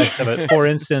aspects of it. For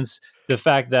instance, the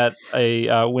fact that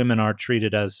women are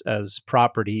treated as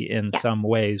property in some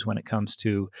ways when it comes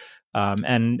to,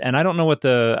 and I don't know what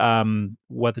the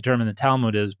term in the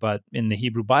Talmud is, but in the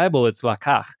Hebrew Bible, it's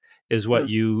lakach is what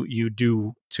you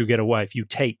do to get a wife. You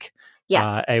take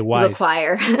a wife. You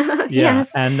acquire. Yes.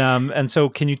 And so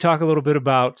can you talk a little bit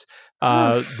about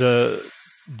the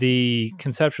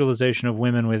conceptualization of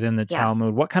women within the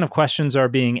Talmud? What kind of questions are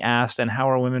being asked, and how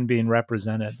are women being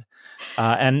represented?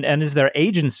 And is there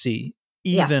agency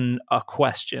even a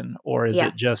question, or is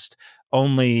it just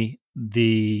only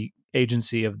the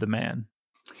agency of the man?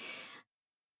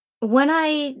 When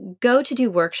I go to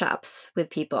do workshops with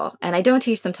people, and I don't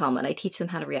teach them Talmud, I teach them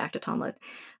how to react to Talmud,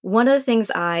 one of the things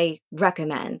I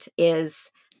recommend is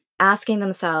asking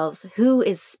themselves who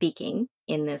is speaking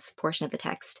in this portion of the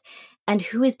text and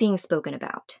who is being spoken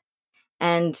about.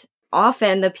 And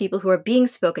often the people who are being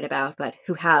spoken about, but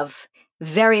who have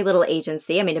very little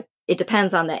agency, I mean, it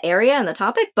depends on the area and the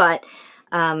topic, but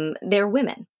they're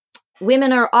women.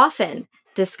 Women are often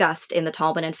discussed in the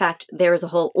Talmud. In fact, there is a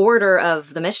whole order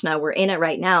of the Mishnah. We're in it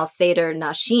right now, Seder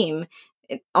Nashim,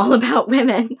 all about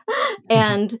women,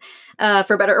 and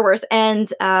for better or worse.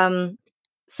 And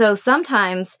so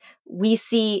sometimes we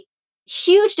see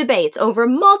huge debates over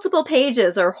multiple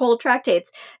pages or whole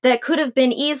tractates that could have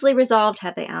been easily resolved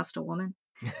had they asked a woman.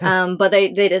 But they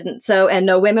didn't. So, and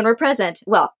no women were present.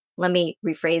 Well, let me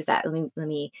rephrase that. Let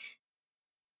me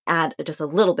add just a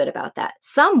little bit about that.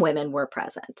 Some women were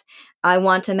present. I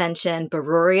want to mention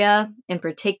Beruria in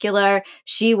particular.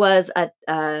 She was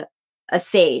a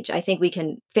sage. I think we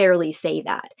can fairly say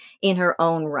that in her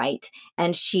own right.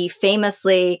 And she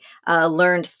famously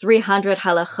learned 300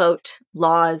 halachot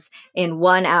laws in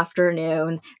one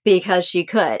afternoon because she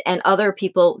could. And other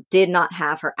people did not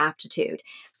have her aptitude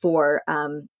for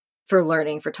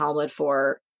learning, for Talmud,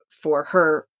 for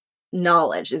her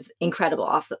knowledge is incredible,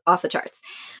 off the charts.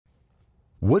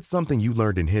 What's something you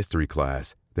learned in history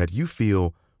class that you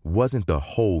feel wasn't the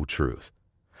whole truth?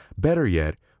 Better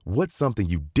yet, what's something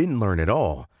you didn't learn at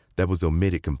all that was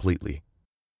omitted completely?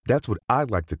 That's what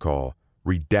I'd like to call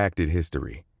redacted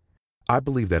history. I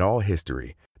believe that all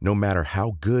history, no matter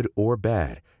how good or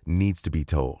bad, needs to be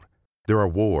told. There are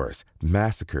wars,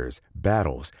 massacres,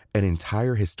 battles, and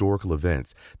entire historical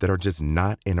events that are just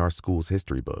not in our school's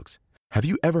history books. Have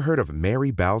you ever heard of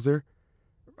Mary Bowser?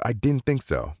 I didn't think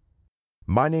so.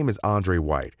 My name is Andre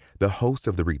White, the host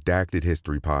of the Redacted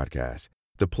History Podcast,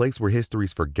 the place where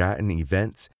history's forgotten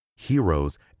events,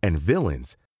 heroes, and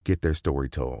villains get their story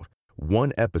told,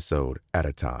 one episode at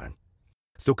a time.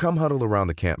 So come huddle around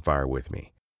the campfire with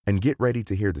me and get ready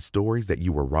to hear the stories that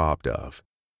you were robbed of.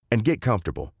 And get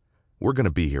comfortable. We're going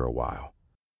to be here a while.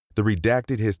 The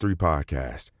Redacted History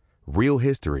Podcast. Real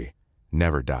history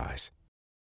never dies.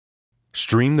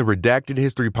 Stream the Redacted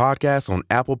History Podcast on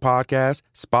Apple Podcasts,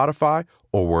 Spotify,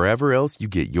 or wherever else you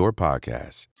get your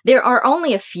podcasts. There are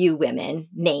only a few women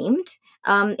named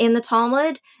in the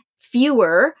Talmud,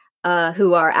 fewer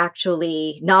who are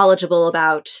actually knowledgeable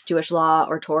about Jewish law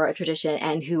or Torah tradition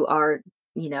and who are,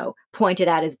 pointed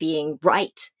at as being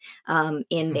right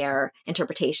in their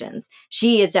interpretations.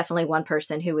 She is definitely one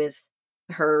person who is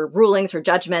her rulings, her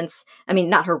judgments. I mean,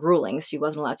 not her rulings. She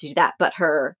wasn't allowed to do that, but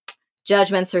her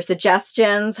judgments, her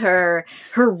suggestions, her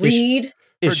read.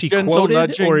 Is she quoted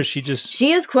nudging? Or is she just...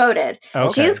 She is quoted.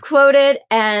 Okay. She is quoted,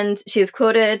 and she is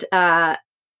quoted. And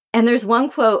there's one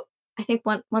quote, I think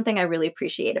one thing I really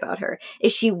appreciate about her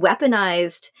is she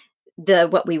weaponized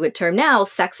what we would term now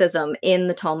sexism in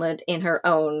the Talmud in her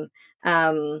own,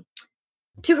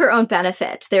 to her own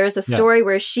benefit. There's a story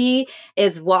where she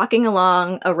is walking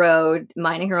along a road,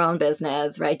 minding her own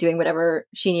business, right, doing whatever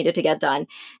she needed to get done.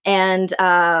 And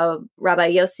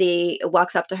Rabbi Yossi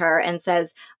walks up to her and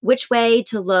says, "Which way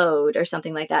to load?" or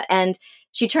something like that. And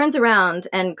she turns around,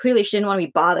 and clearly she didn't want to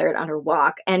be bothered on her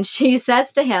walk. And she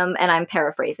says to him, and I'm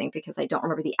paraphrasing because I don't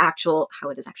remember how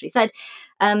it is actually said,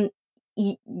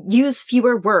 use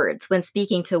fewer words when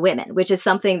speaking to women, which is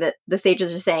something that the sages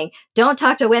are saying. Don't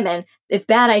talk to women. It's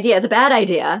bad idea. It's a bad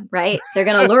idea, right? They're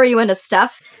going to lure you into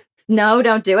stuff. No,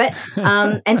 don't do it.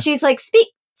 And she's like,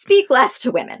 speak less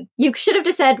to women. You should have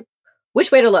just said,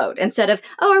 which way to load, instead of,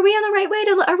 oh, are we on the right way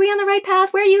are we on the right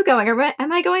path? Where are you going?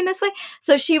 Am I going this way?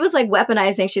 So she was like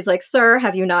weaponizing. She's like, sir,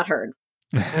 have you not heard?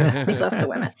 Speak less to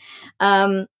women.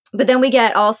 But then we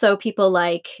get also people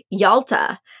like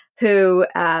Yalta, who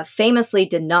famously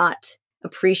did not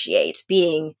appreciate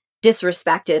being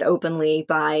disrespected openly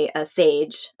by a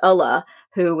sage, Ulla,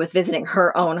 who was visiting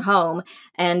her own home.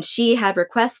 And she had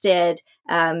requested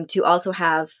to also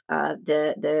have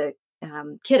the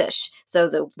kiddush, so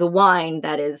the wine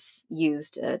that is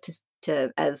used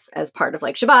as part of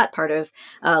like Shabbat, part of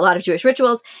a lot of Jewish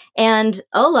rituals. And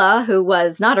Ulla, who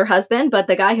was not her husband, but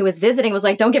the guy who was visiting, was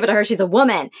like, don't give it to her. She's a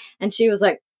woman. And she was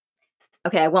like,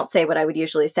 okay, I won't say what I would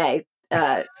usually say.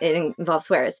 It involves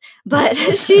swears, but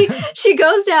she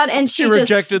goes down and she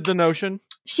rejected the notion.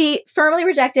 She firmly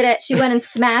rejected it. She went and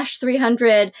smashed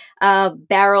 300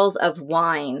 barrels of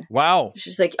wine. Wow.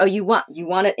 She's like, oh, you want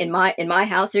it in my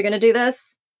house? You're going to do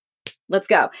this? Let's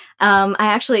go.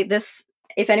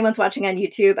 if anyone's watching on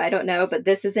YouTube, I don't know, but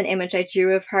this is an image I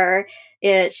drew of her.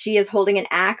 She is holding an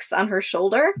axe on her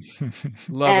shoulder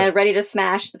and ready to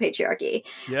smash the patriarchy.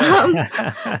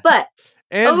 Yeah. But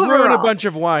and overall, ruin a bunch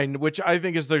of wine, which I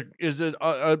think is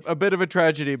a bit of a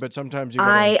tragedy, but sometimes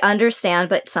I understand,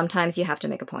 but sometimes you have to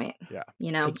make a point. Yeah.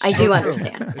 I do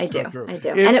understand. I do.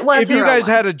 And it was if you guys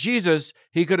had a Jesus,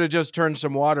 he could have just turned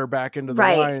some water back into the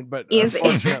wine, but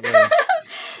unfortunately.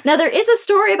 Now there is a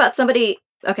story about somebody.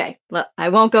 Okay, look, I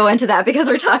won't go into that because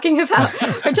we're talking about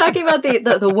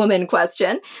the woman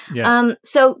question. Yeah.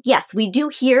 So yes, we do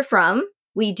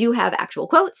have actual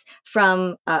quotes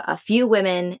from a few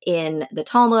women in the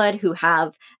Talmud who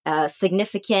have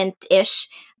significant-ish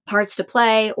parts to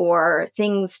play or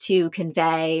things to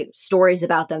convey, stories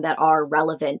about them that are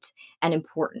relevant and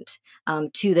important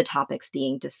to the topics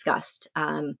being discussed.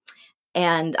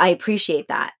 And I appreciate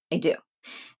that. I do.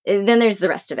 Then there's the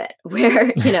rest of it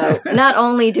where, not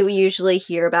only do we usually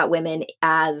hear about women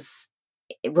as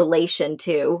relation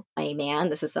to a man,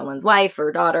 this is someone's wife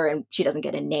or daughter, and she doesn't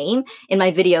get a name. In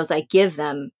my videos, I give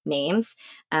them names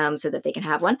so that they can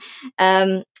have one.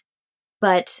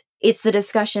 But it's the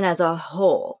discussion as a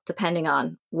whole, depending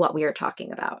on what we are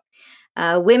talking about.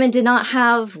 Women did not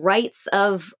have rights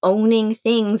of owning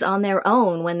things on their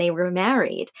own when they were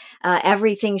married.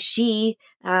 Everything she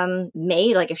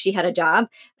made, like if she had a job,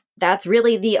 that's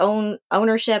really the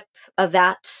ownership of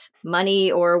that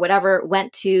money or whatever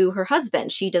went to her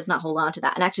husband. She does not hold on to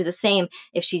that. And actually the same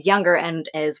if she's younger and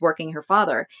is working, her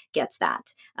father gets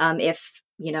that. If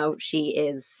she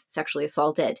is sexually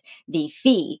assaulted, the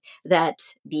fee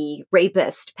that the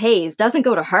rapist pays doesn't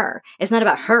go to her. It's not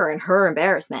about her and her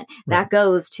embarrassment. Right. That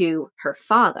goes to her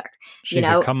father. She's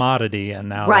a commodity, and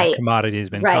now that commodity has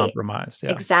been compromised.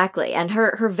 Yeah. Exactly. And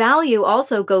her value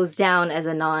also goes down as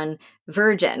a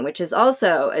non-virgin, which is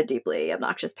also a deeply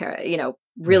obnoxious,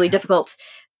 really difficult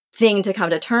thing to come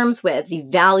to terms with. The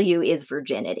value is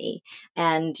virginity,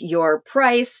 and your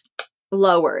price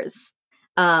lowers.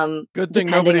 Good thing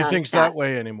nobody thinks that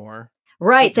way anymore.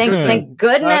 Right. Thank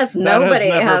goodness nobody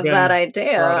has that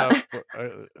idea.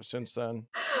 Since then.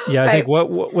 Yeah, I think what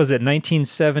was it,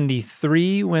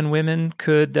 1973 when women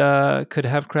could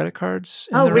have credit cards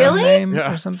in their own name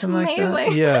or something like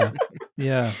that? Yeah.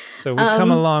 Yeah. So we've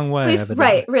come a long way.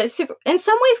 Right. Super. In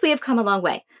some ways we have come a long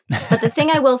way. But the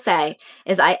thing I will say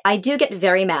is I do get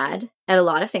very mad at a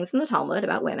lot of things in the Talmud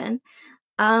about women.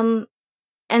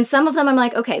 And some of them I'm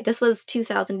like, okay, this was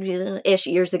 2000-ish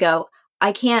years ago.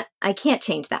 I can't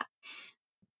change that.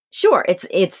 Sure,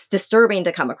 it's disturbing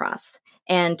to come across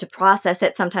and to process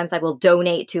it. Sometimes I will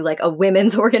donate to like a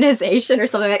women's organization or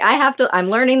something like I'm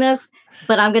learning this,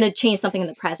 but I'm going to change something in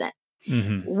the present.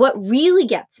 Mm-hmm. What really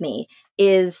gets me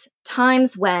is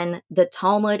times when the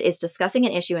Talmud is discussing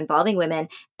an issue involving women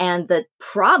and the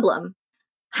problem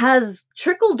has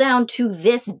trickled down to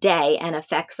this day and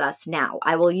affects us now.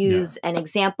 I will use an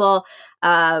example.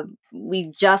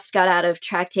 We just got out of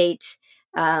Tractate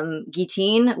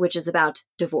Gittin, which is about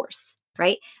divorce,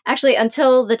 right? Actually,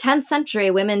 until the 10th century,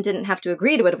 women didn't have to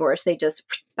agree to a divorce. They just,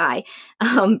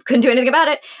 couldn't do anything about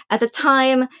it. At the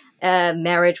time,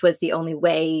 marriage was the only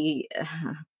way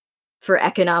for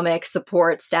economic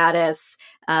support, status,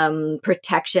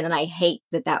 protection. And I hate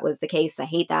that was the case. I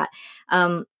hate that.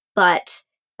 But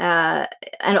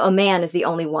and a man is the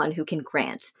only one who can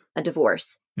grant a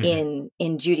divorce in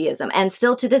Judaism. And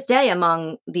still to this day,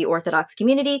 among the Orthodox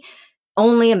community,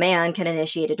 only a man can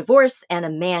initiate a divorce, and a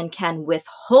man can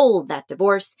withhold that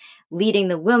divorce, leading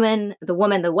the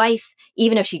wife,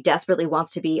 even if she desperately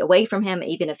wants to be away from him,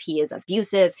 even if he is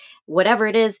abusive, whatever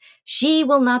it is, she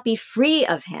will not be free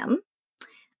of him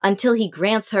until he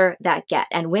grants her that get.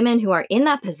 And women who are in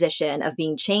that position of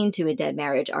being chained to a dead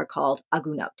marriage are called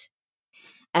agunot.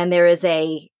 And there is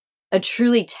a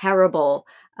truly terrible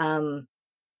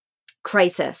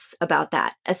crisis about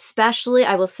that, especially,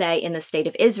 I will say, in the state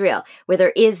of Israel, where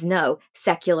there is no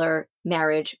secular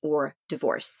marriage or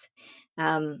divorce.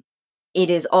 It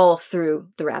is all through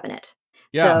the rabbinate.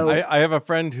 Yeah, so, I have a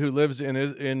friend who lives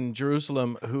in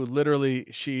Jerusalem who literally,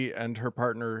 she and her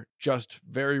partner just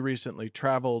very recently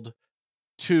traveled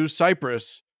to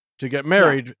Cyprus to get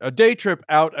married, a day trip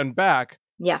out and back.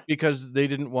 Yeah, because they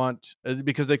didn't want,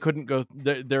 because they couldn't go.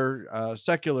 They're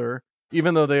secular,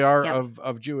 even though they are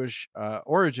of Jewish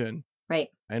origin, right?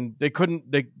 And they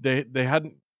couldn't. They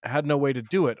had no way to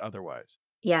do it otherwise.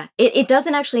 Yeah, it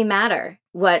doesn't actually matter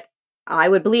what I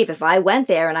would believe if I went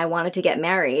there and I wanted to get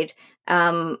married.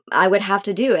 I would have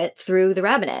to do it through the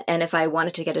rabbinate, and if I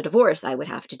wanted to get a divorce, I would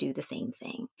have to do the same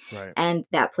thing. Right, and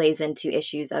that plays into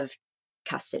issues of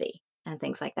custody. and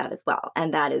things like that as well.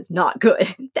 And that is not good.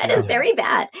 That is very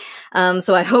bad.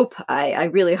 So I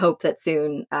really hope that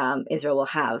soon Israel will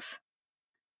have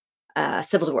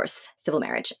civil divorce, civil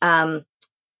marriage.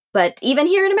 But even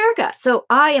here in America, so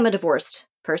I am a divorced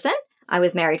person. I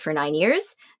was married for 9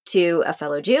 years to a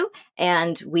fellow Jew,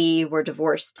 and we were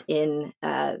divorced in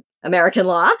American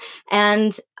law.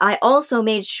 And I also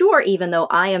made sure, even though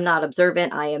I am not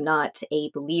observant, I am not a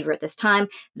believer at this time,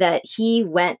 that he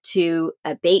went to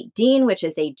a Beit Din, which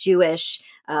is a Jewish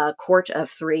court of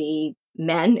 3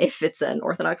 men, if it's an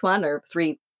Orthodox one, or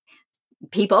 3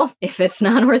 people, if it's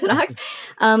non-Orthodox.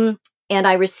 And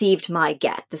I received my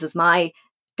get. This is my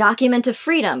document of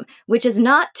freedom, which is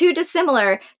not too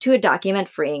dissimilar to a document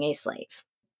freeing a slave.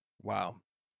 Wow.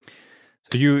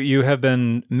 So you have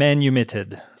been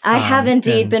manumitted. I have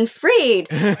indeed been freed.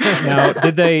 Now,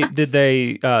 did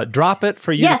they drop it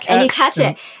for you? Yes, to catch? and you catch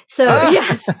it. So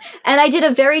yes, and I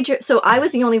did so I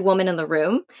was the only woman in the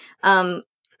room. And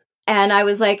I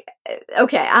was like,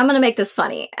 okay, I'm going to make this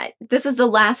funny. This is the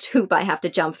last hoop I have to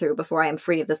jump through before I am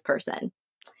free of this person.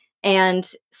 And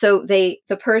so the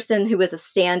person who was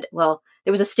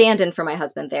there was a stand-in for my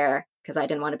husband there because I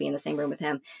didn't want to be in the same room with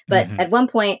him. But at one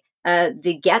point,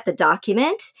 the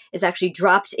document is actually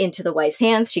dropped into the wife's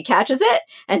hands. She catches it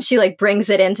and she brings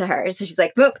it into her. So she's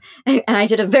like, boop. And I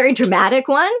did a very dramatic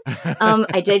one.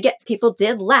 People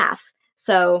did laugh.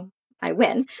 So I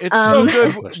win. It's so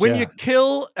good when you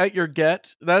kill at your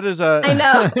get. That is I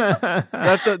know.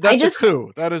 That's a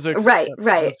coup. That is a right.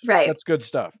 That's good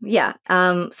stuff. Yeah.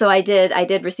 So I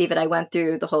did receive it. I went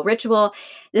through the whole ritual.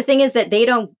 The thing is that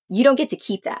you don't get to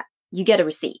keep that. You get a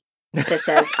receipt that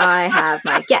says I have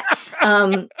my get.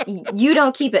 You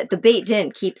don't keep it. The Beit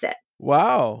Din keeps it.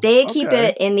 Wow. They keep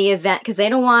it in the event because they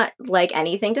don't want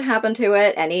anything to happen to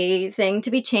it, anything to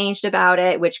be changed about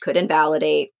it, which could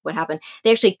invalidate what happened.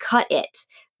 They actually cut it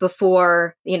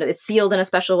before, it's sealed in a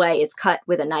special way. It's cut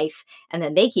with a knife and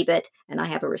then they keep it. And I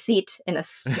have a receipt in a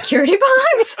security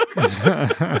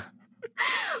box.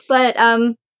 But,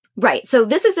 right. So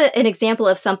this is an example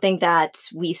of something that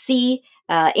we see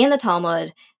in the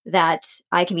Talmud that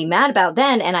I can be mad about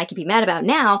then and I can be mad about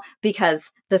now because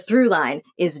the through line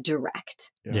is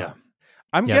direct. Yeah.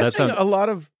 I'm guessing a lot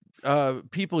of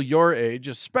people your age,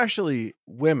 especially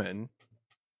women,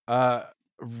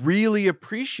 really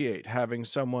appreciate having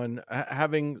someone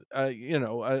having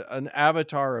an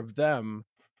avatar of them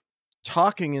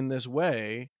talking in this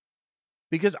way,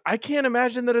 because I can't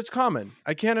imagine that it's common.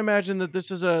 I can't imagine that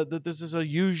this is a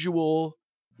usual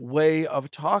way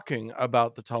of talking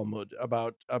about the Talmud,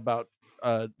 about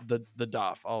the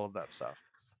daf, all of that stuff.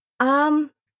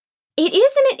 It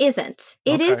is and it isn't.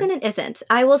 It is and it isn't.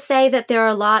 I will say that there are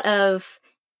a lot of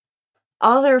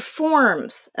other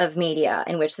forms of media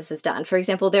in which this is done. For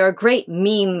example, there are great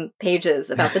meme pages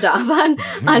about the daf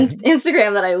on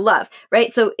Instagram that I love,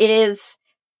 right? So it is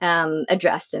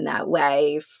addressed in that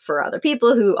way for other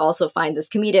people who also find this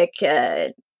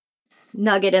comedic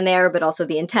nugget in there, but also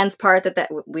the intense part that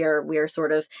we're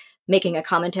sort of making a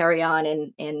commentary on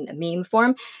in a meme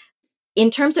form. In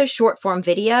terms of short form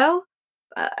video,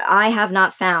 I have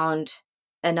not found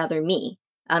another me.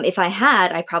 If I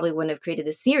had, I probably wouldn't have created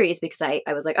this series because I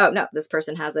was like, oh no, this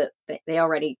person has it.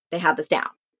 They have this down.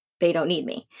 They don't need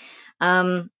me.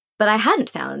 But I hadn't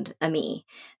found a me.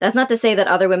 That's not to say that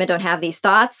other women don't have these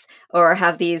thoughts or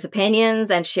have these opinions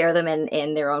and share them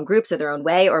in their own groups or their own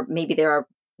way, or maybe there are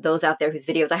those out there whose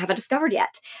videos I haven't discovered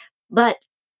yet. But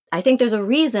I think there's a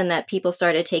reason that people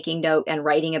started taking note and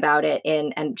writing about it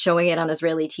and showing it on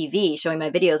Israeli TV, showing my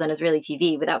videos on Israeli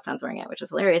TV without censoring it, which was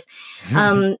hilarious.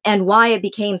 And why it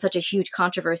became such a huge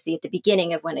controversy at the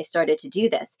beginning of when I started to do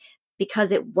this,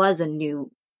 because it was a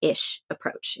new-ish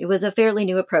approach. It was a fairly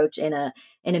new approach in a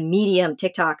medium,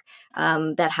 TikTok,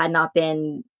 that hadn't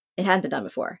been done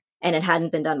before, and it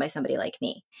hadn't been done by somebody like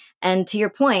me. And to your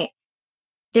point,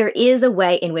 there is a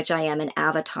way in which I am an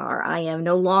avatar. I am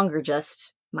no longer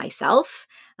just myself,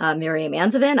 Miriam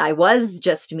Anzovin. I was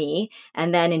just me.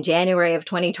 And then in January of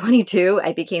 2022,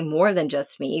 I became more than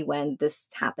just me when this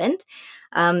happened.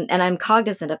 And I'm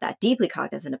cognizant of that, deeply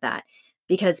cognizant of that,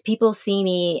 because people see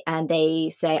me and they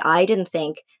say, I didn't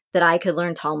think that I could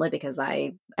learn Talmud because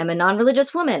I am a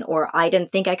non-religious woman, or I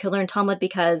didn't think I could learn Talmud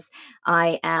because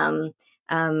I am,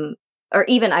 or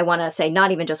even I want to say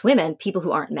not even just women, people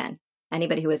who aren't men.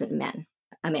 Anybody who isn't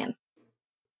a man.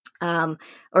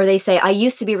 Or they say, I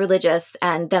used to be religious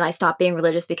and then I stopped being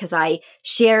religious because I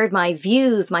shared my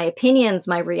views, my opinions,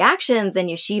 my reactions in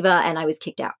yeshiva, and I was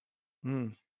kicked out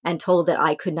and told that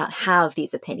I could not have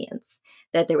these opinions,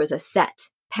 that there was a set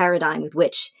paradigm with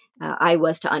which I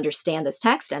was to understand this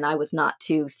text, and I was not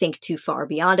to think too far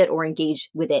beyond it or engage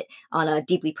with it on a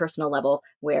deeply personal level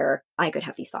where I could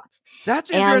have these thoughts. That's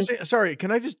interesting. Sorry,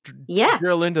 can I just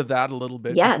drill into that a little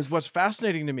bit? Yes. Because what's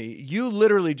fascinating to me, you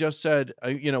literally just said,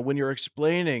 when you're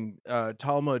explaining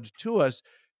Talmud to us,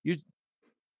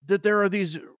 that there are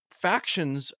these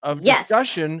factions of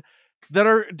discussion that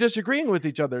are disagreeing with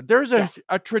each other. There's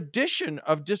a tradition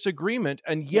of disagreement,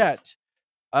 and yet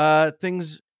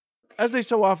things, as they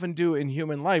so often do in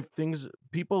human life,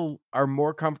 people are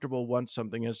more comfortable once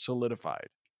something is solidified.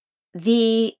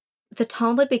 The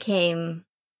Talmud became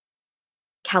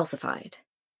calcified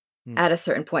at a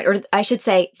certain point, or I should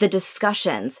say the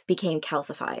discussions became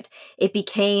calcified. It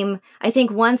became, I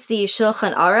think, once the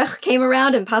Shulchan Aruch came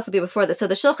around, and possibly before this. So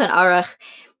the Shulchan Aruch,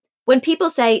 when people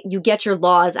say you get your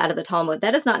laws out of the Talmud,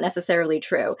 that is not necessarily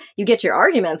true. You get your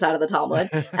arguments out of the Talmud.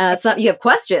 You have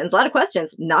questions, a lot of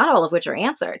questions, not all of which are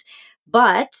answered.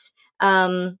 But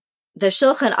the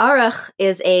Shulchan Aruch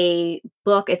is a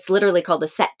book. It's literally called the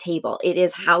set table. It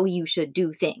is how you should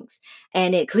do things,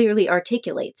 and it clearly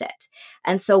articulates it.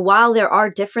 And so while there are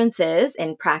differences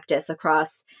in practice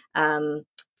across,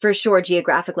 for sure,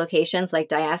 geographic locations like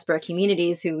diaspora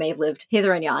communities who may have lived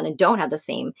hither and yon and don't have the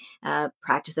same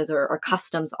practices or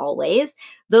customs always,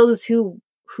 those who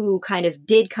kind of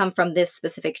did come from this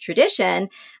specific tradition,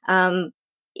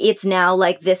 it's now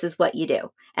like, this is what you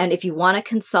do. And if you want to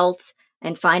consult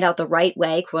and find out the right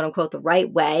way, quote unquote, the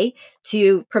right way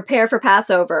to prepare for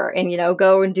Passover and,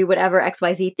 go and do whatever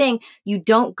XYZ thing, you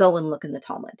don't go and look in the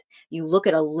Talmud. You look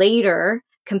at a later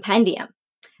compendium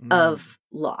of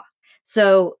law.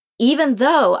 So even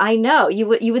though I know you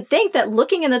would think that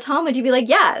looking in the Talmud, you'd be like,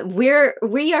 yeah, we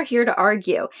are here to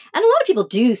argue. And a lot of people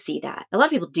do see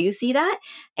that.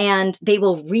 And they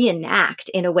will reenact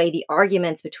in a way the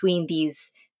arguments between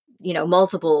these,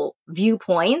 multiple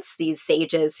viewpoints, these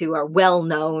sages who are well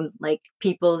known, like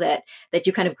people that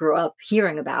you kind of grew up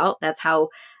hearing about. That's how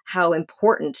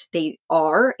important they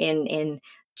are in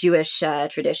Jewish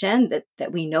tradition,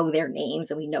 that we know their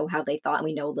names and we know how they thought, and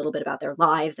we know a little bit about their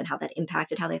lives and how that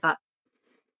impacted how they thought.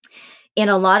 In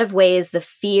a lot of ways, the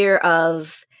fear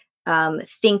of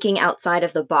thinking outside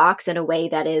of the box in a way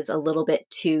that is a little bit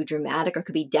too dramatic or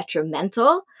could be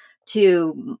detrimental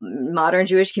to modern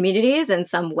Jewish communities in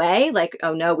some way, like,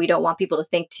 oh no, we don't want people to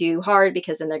think too hard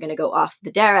because then they're going to go off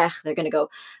the derech. They're going to go,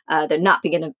 they're not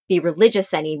going to be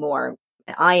religious anymore.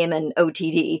 I am an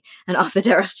OTD, an off the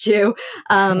derech Jew.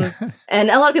 And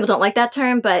a lot of people don't like that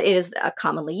term, but it is a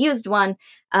commonly used one.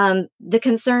 The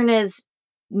concern is,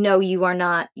 no, you're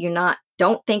not,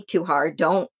 don't think too hard.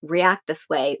 Don't react this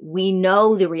way. We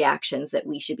know the reactions that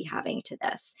we should be having to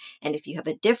this. And if you have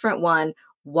a different one,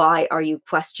 why are you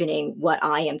questioning what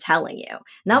I am telling you?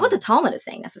 Not what the Talmud is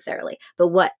saying necessarily, but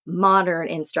what modern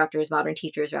instructors, modern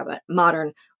teachers,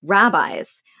 modern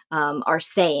rabbis are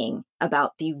saying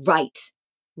about the right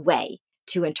way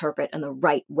to interpret and the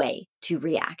right way to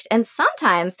react. And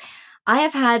sometimes I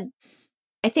have had,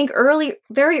 I think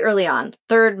very early on,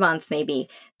 third month maybe,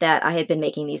 that I had been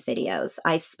making these videos,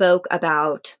 I spoke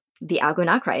about the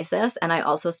Aguna crisis, and I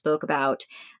also spoke about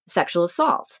sexual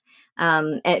assault.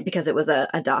 Because it was a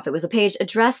daf, it was a page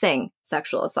addressing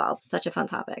sexual assaults. Such a fun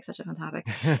topic.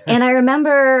 And I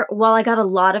remember, while I got a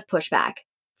lot of pushback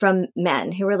from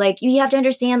men who were like, you have to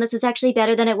understand this was actually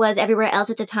better than it was everywhere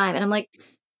else at the time. And I'm like,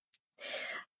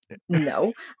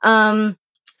 no.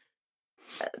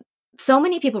 So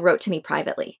many people wrote to me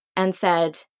privately and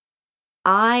said,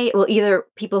 either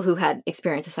people who had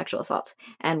experienced a sexual assault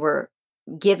and were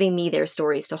giving me their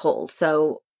stories to hold.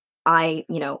 So I,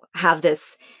 have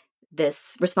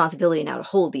this responsibility now to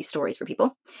hold these stories for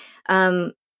people.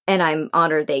 And I'm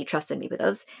honored they trusted me with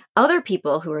those. Other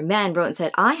people who were men wrote and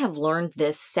said, I have learned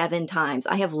this 7 times.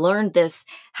 I have learned this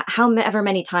however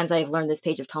many times I have learned this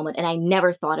page of Talmud. And I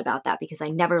never thought about that because I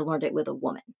never learned it with a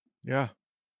woman. Yeah.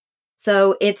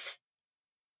 So if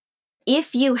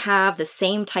you have the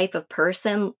same type of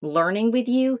person learning with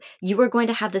you, you are going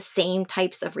to have the same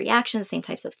types of reactions, same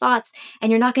types of thoughts,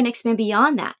 and you're not going to expand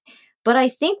beyond that. But I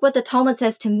think what the Talmud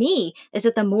says to me is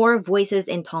that the more voices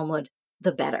in Talmud,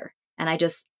 the better. And I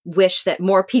just wish that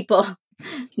more people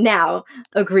now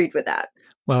agreed with that.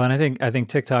 Well, and I think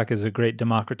TikTok is a great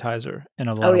democratizer in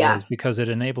a lot of ways, because it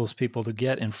enables people to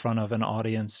get in front of an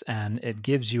audience and it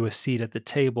gives you a seat at the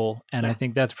table. And I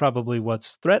think that's probably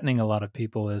what's threatening a lot of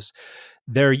people, is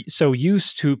they're so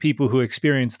used to people who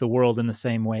experience the world in the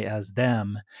same way as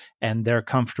them, and they're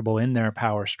comfortable in their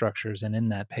power structures and in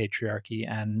that patriarchy,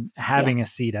 and having a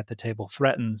seat at the table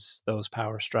threatens those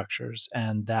power structures,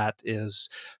 and that is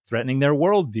threatening their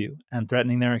worldview and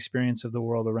threatening their experience of the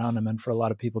world around them. And for a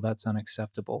lot of people, that's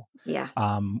unacceptable. Yeah.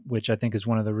 Which I think is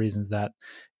one of the reasons that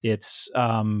it's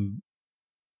something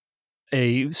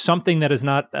that is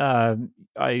not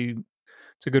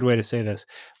it's a good way to say this.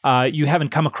 You haven't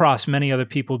come across many other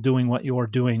people doing what you're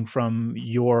doing from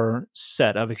your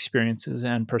set of experiences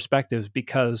and perspectives,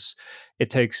 because it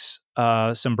takes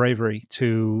some bravery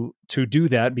to do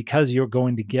that, because you're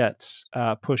going to get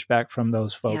pushback from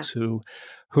those folks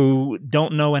who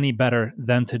don't know any better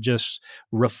than to just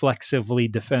reflexively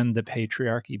defend the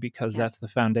patriarchy, because that's the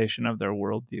foundation of their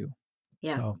worldview.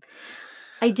 Yeah. So,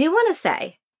 I do want to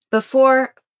say,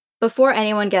 before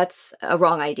anyone gets a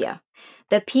wrong idea,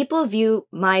 that people view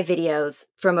my videos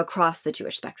from across the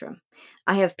Jewish spectrum.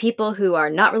 I have people who are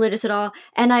not religious at all,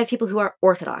 and I have people who are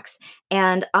Orthodox.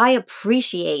 And I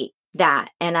appreciate that.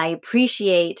 And I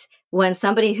appreciate when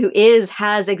somebody who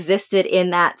has existed in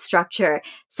that structure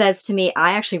says to me,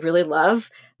 I actually really love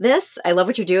this. I love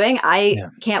what you're doing. I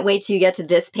can't wait till you get to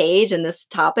this page and this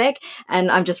topic.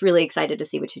 And I'm just really excited to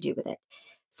see what you do with it.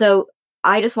 So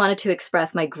I just wanted to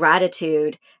express my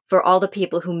gratitude for all the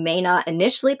people who may not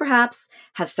initially perhaps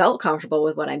have felt comfortable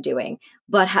with what I'm doing,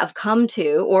 but have come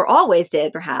to, or always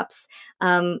did perhaps,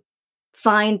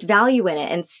 find value in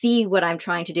it and see what I'm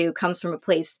trying to do comes from a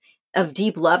place of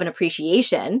deep love and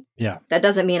appreciation. Yeah. That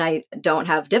doesn't mean I don't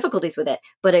have difficulties with it,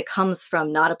 but it comes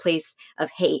from not a place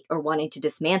of hate or wanting to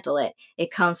dismantle it.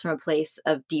 It comes from a place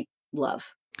of deep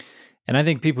love. And I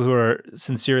think people who are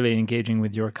sincerely engaging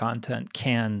with your content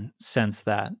can sense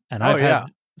that. And I've had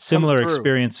similar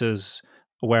experiences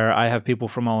where I have people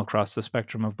from all across the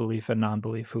spectrum of belief and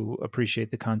non-belief who appreciate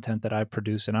the content that I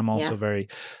produce. And I'm also very,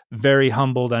 very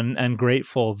humbled and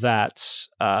grateful that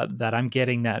I'm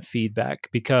getting that feedback,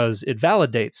 because it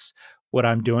validates what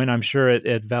I'm doing. I'm sure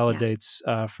it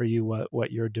validates for you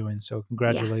what you're doing. So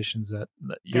congratulations that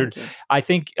you're, I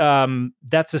think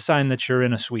that's a sign that you're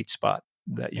in a sweet spot,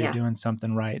 that you're doing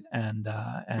something right, and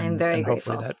I'm very and hopefully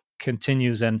grateful. that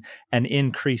continues and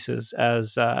increases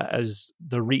as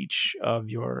the reach of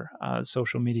your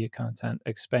social media content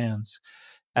expands.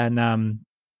 And I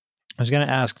was going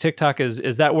to ask, TikTok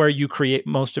is that where you create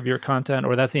most of your content,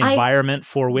 or that's the environment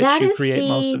for which you create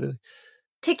most of it?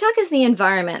 TikTok is the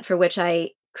environment for which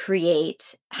I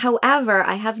create. However,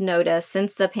 I have noticed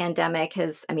since the pandemic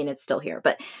it's still here,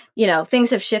 but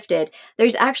things have shifted.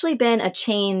 There's actually been a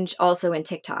change also in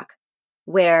TikTok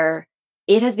where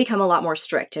it has become a lot more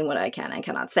strict in what I can and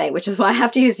cannot say, which is why I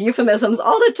have to use euphemisms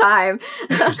all the time.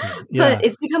 But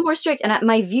it's become more strict, and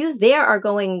my views there are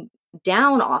going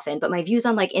down often, but my views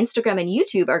on like Instagram and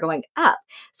YouTube are going up.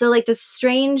 So like this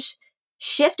strange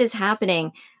shift is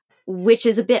happening, which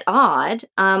is a bit odd.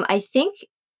 I think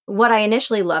what I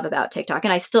initially love about TikTok,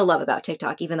 and I still love about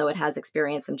TikTok, even though it has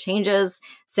experienced some changes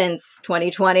since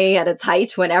 2020 at its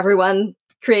height, when everyone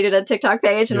created a TikTok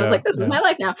page and was like, this is my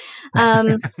life now.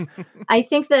 I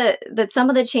think that some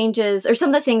of the changes, or some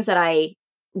of the things that I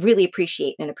really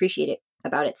appreciate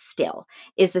about it still,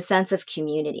 is the sense of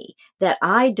community that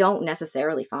I don't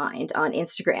necessarily find on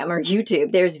Instagram or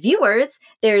YouTube. There's viewers,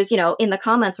 there's, in the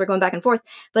comments, we're going back and forth,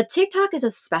 but TikTok is a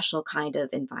special kind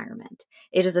of environment.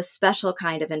 It is a special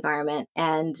kind of environment,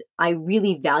 and I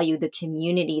really value the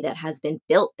community that has been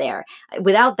built there.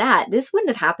 Without that, this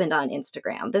wouldn't have happened on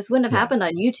Instagram. This wouldn't have happened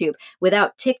on YouTube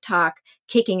without TikTok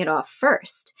kicking it off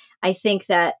first. I think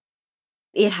that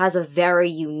it has a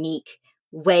very unique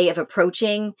way of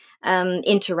approaching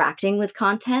interacting with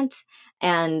content,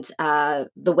 and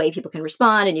the way people can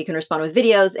respond, and you can respond with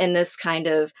videos in this kind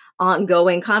of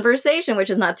ongoing conversation, which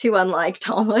is not too unlike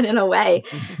Talmud in a way.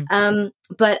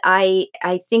 But I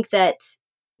think that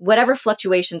whatever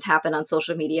fluctuations happen on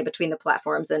social media between the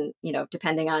platforms, and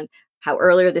depending on how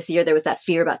earlier this year there was that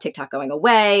fear about TikTok going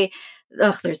away,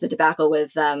 there's the debacle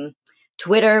with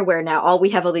Twitter, where now we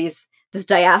have this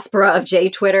diaspora of J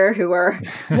Twitter who are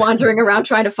wandering around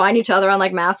trying to find each other on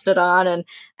like Mastodon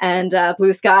and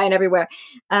Blue Sky and everywhere.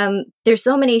 There's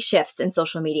so many shifts in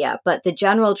social media, but the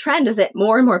general trend is that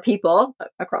more and more people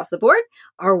across the board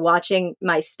are watching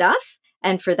my stuff.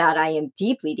 And for that, I am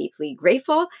deeply, deeply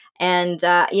grateful. And,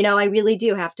 I really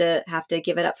do have to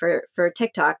give it up for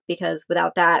TikTok, because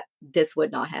without that, this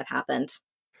would not have happened.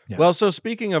 Yeah. Well, so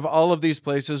speaking of all of these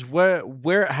places,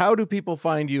 how do people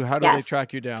find you? How do they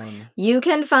track you down? You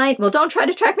can don't try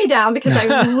to track me down, because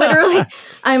I literally,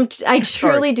 I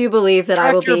truly do believe that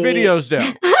I will be. Track your videos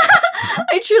down.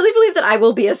 I truly believe that I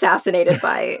will be assassinated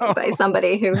by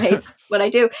somebody who hates what I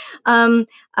do.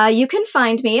 You can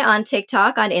find me on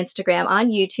TikTok, on Instagram, on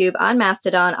YouTube, on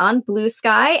Mastodon, on Blue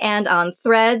Sky, and on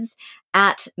Threads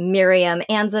at Miriam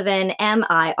Anzovin,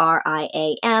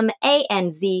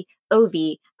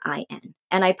 MiriamAnzovin.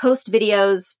 And I post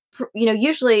videos,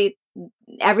 usually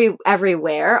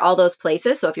everywhere, all those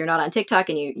places. So if you're not on TikTok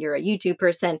and you're a YouTube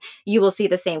person, you will see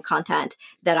the same content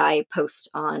that I post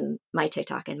on my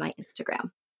TikTok and my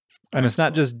Instagram. And it's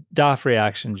not just DAF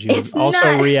reactions. You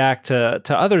also react to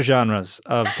other genres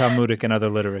of Talmudic and other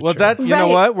literature. Well, that know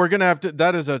what? We're going to have to,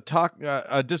 that is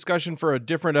a discussion for a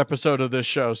different episode of this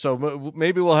show. So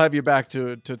maybe we'll have you back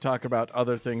to talk about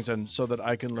other things, and so that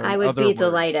I can learn I would be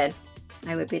delighted.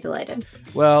 I would be delighted.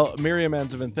 Well, Miriam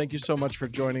Anzovin, thank you so much for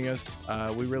joining us.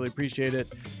 We really appreciate it.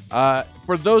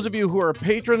 For those of you who are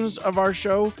patrons of our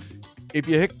show, if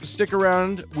you stick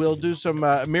around, we'll do some.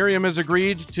 Miriam has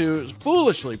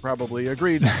foolishly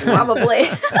agreed to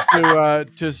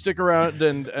stick around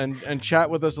and chat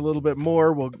with us a little bit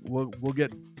more. We'll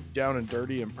get down and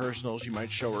dirty and personal. She might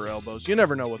show her elbows. You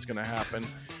never know what's going to happen.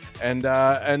 And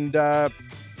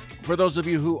for those of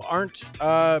you who aren't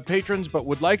patrons but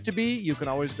would like to be, you can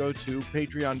always go to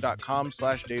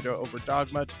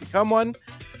patreon.com/dataoverdogma to become one.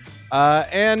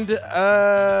 And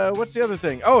what's the other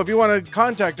thing? Oh, if you want to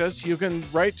contact us, you can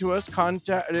write to us.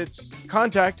 It's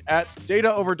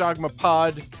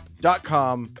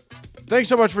contact@dataoverdogmapod.com. Thanks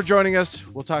so much for joining us.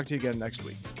 We'll talk to you again next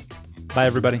week. Bye,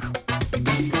 everybody.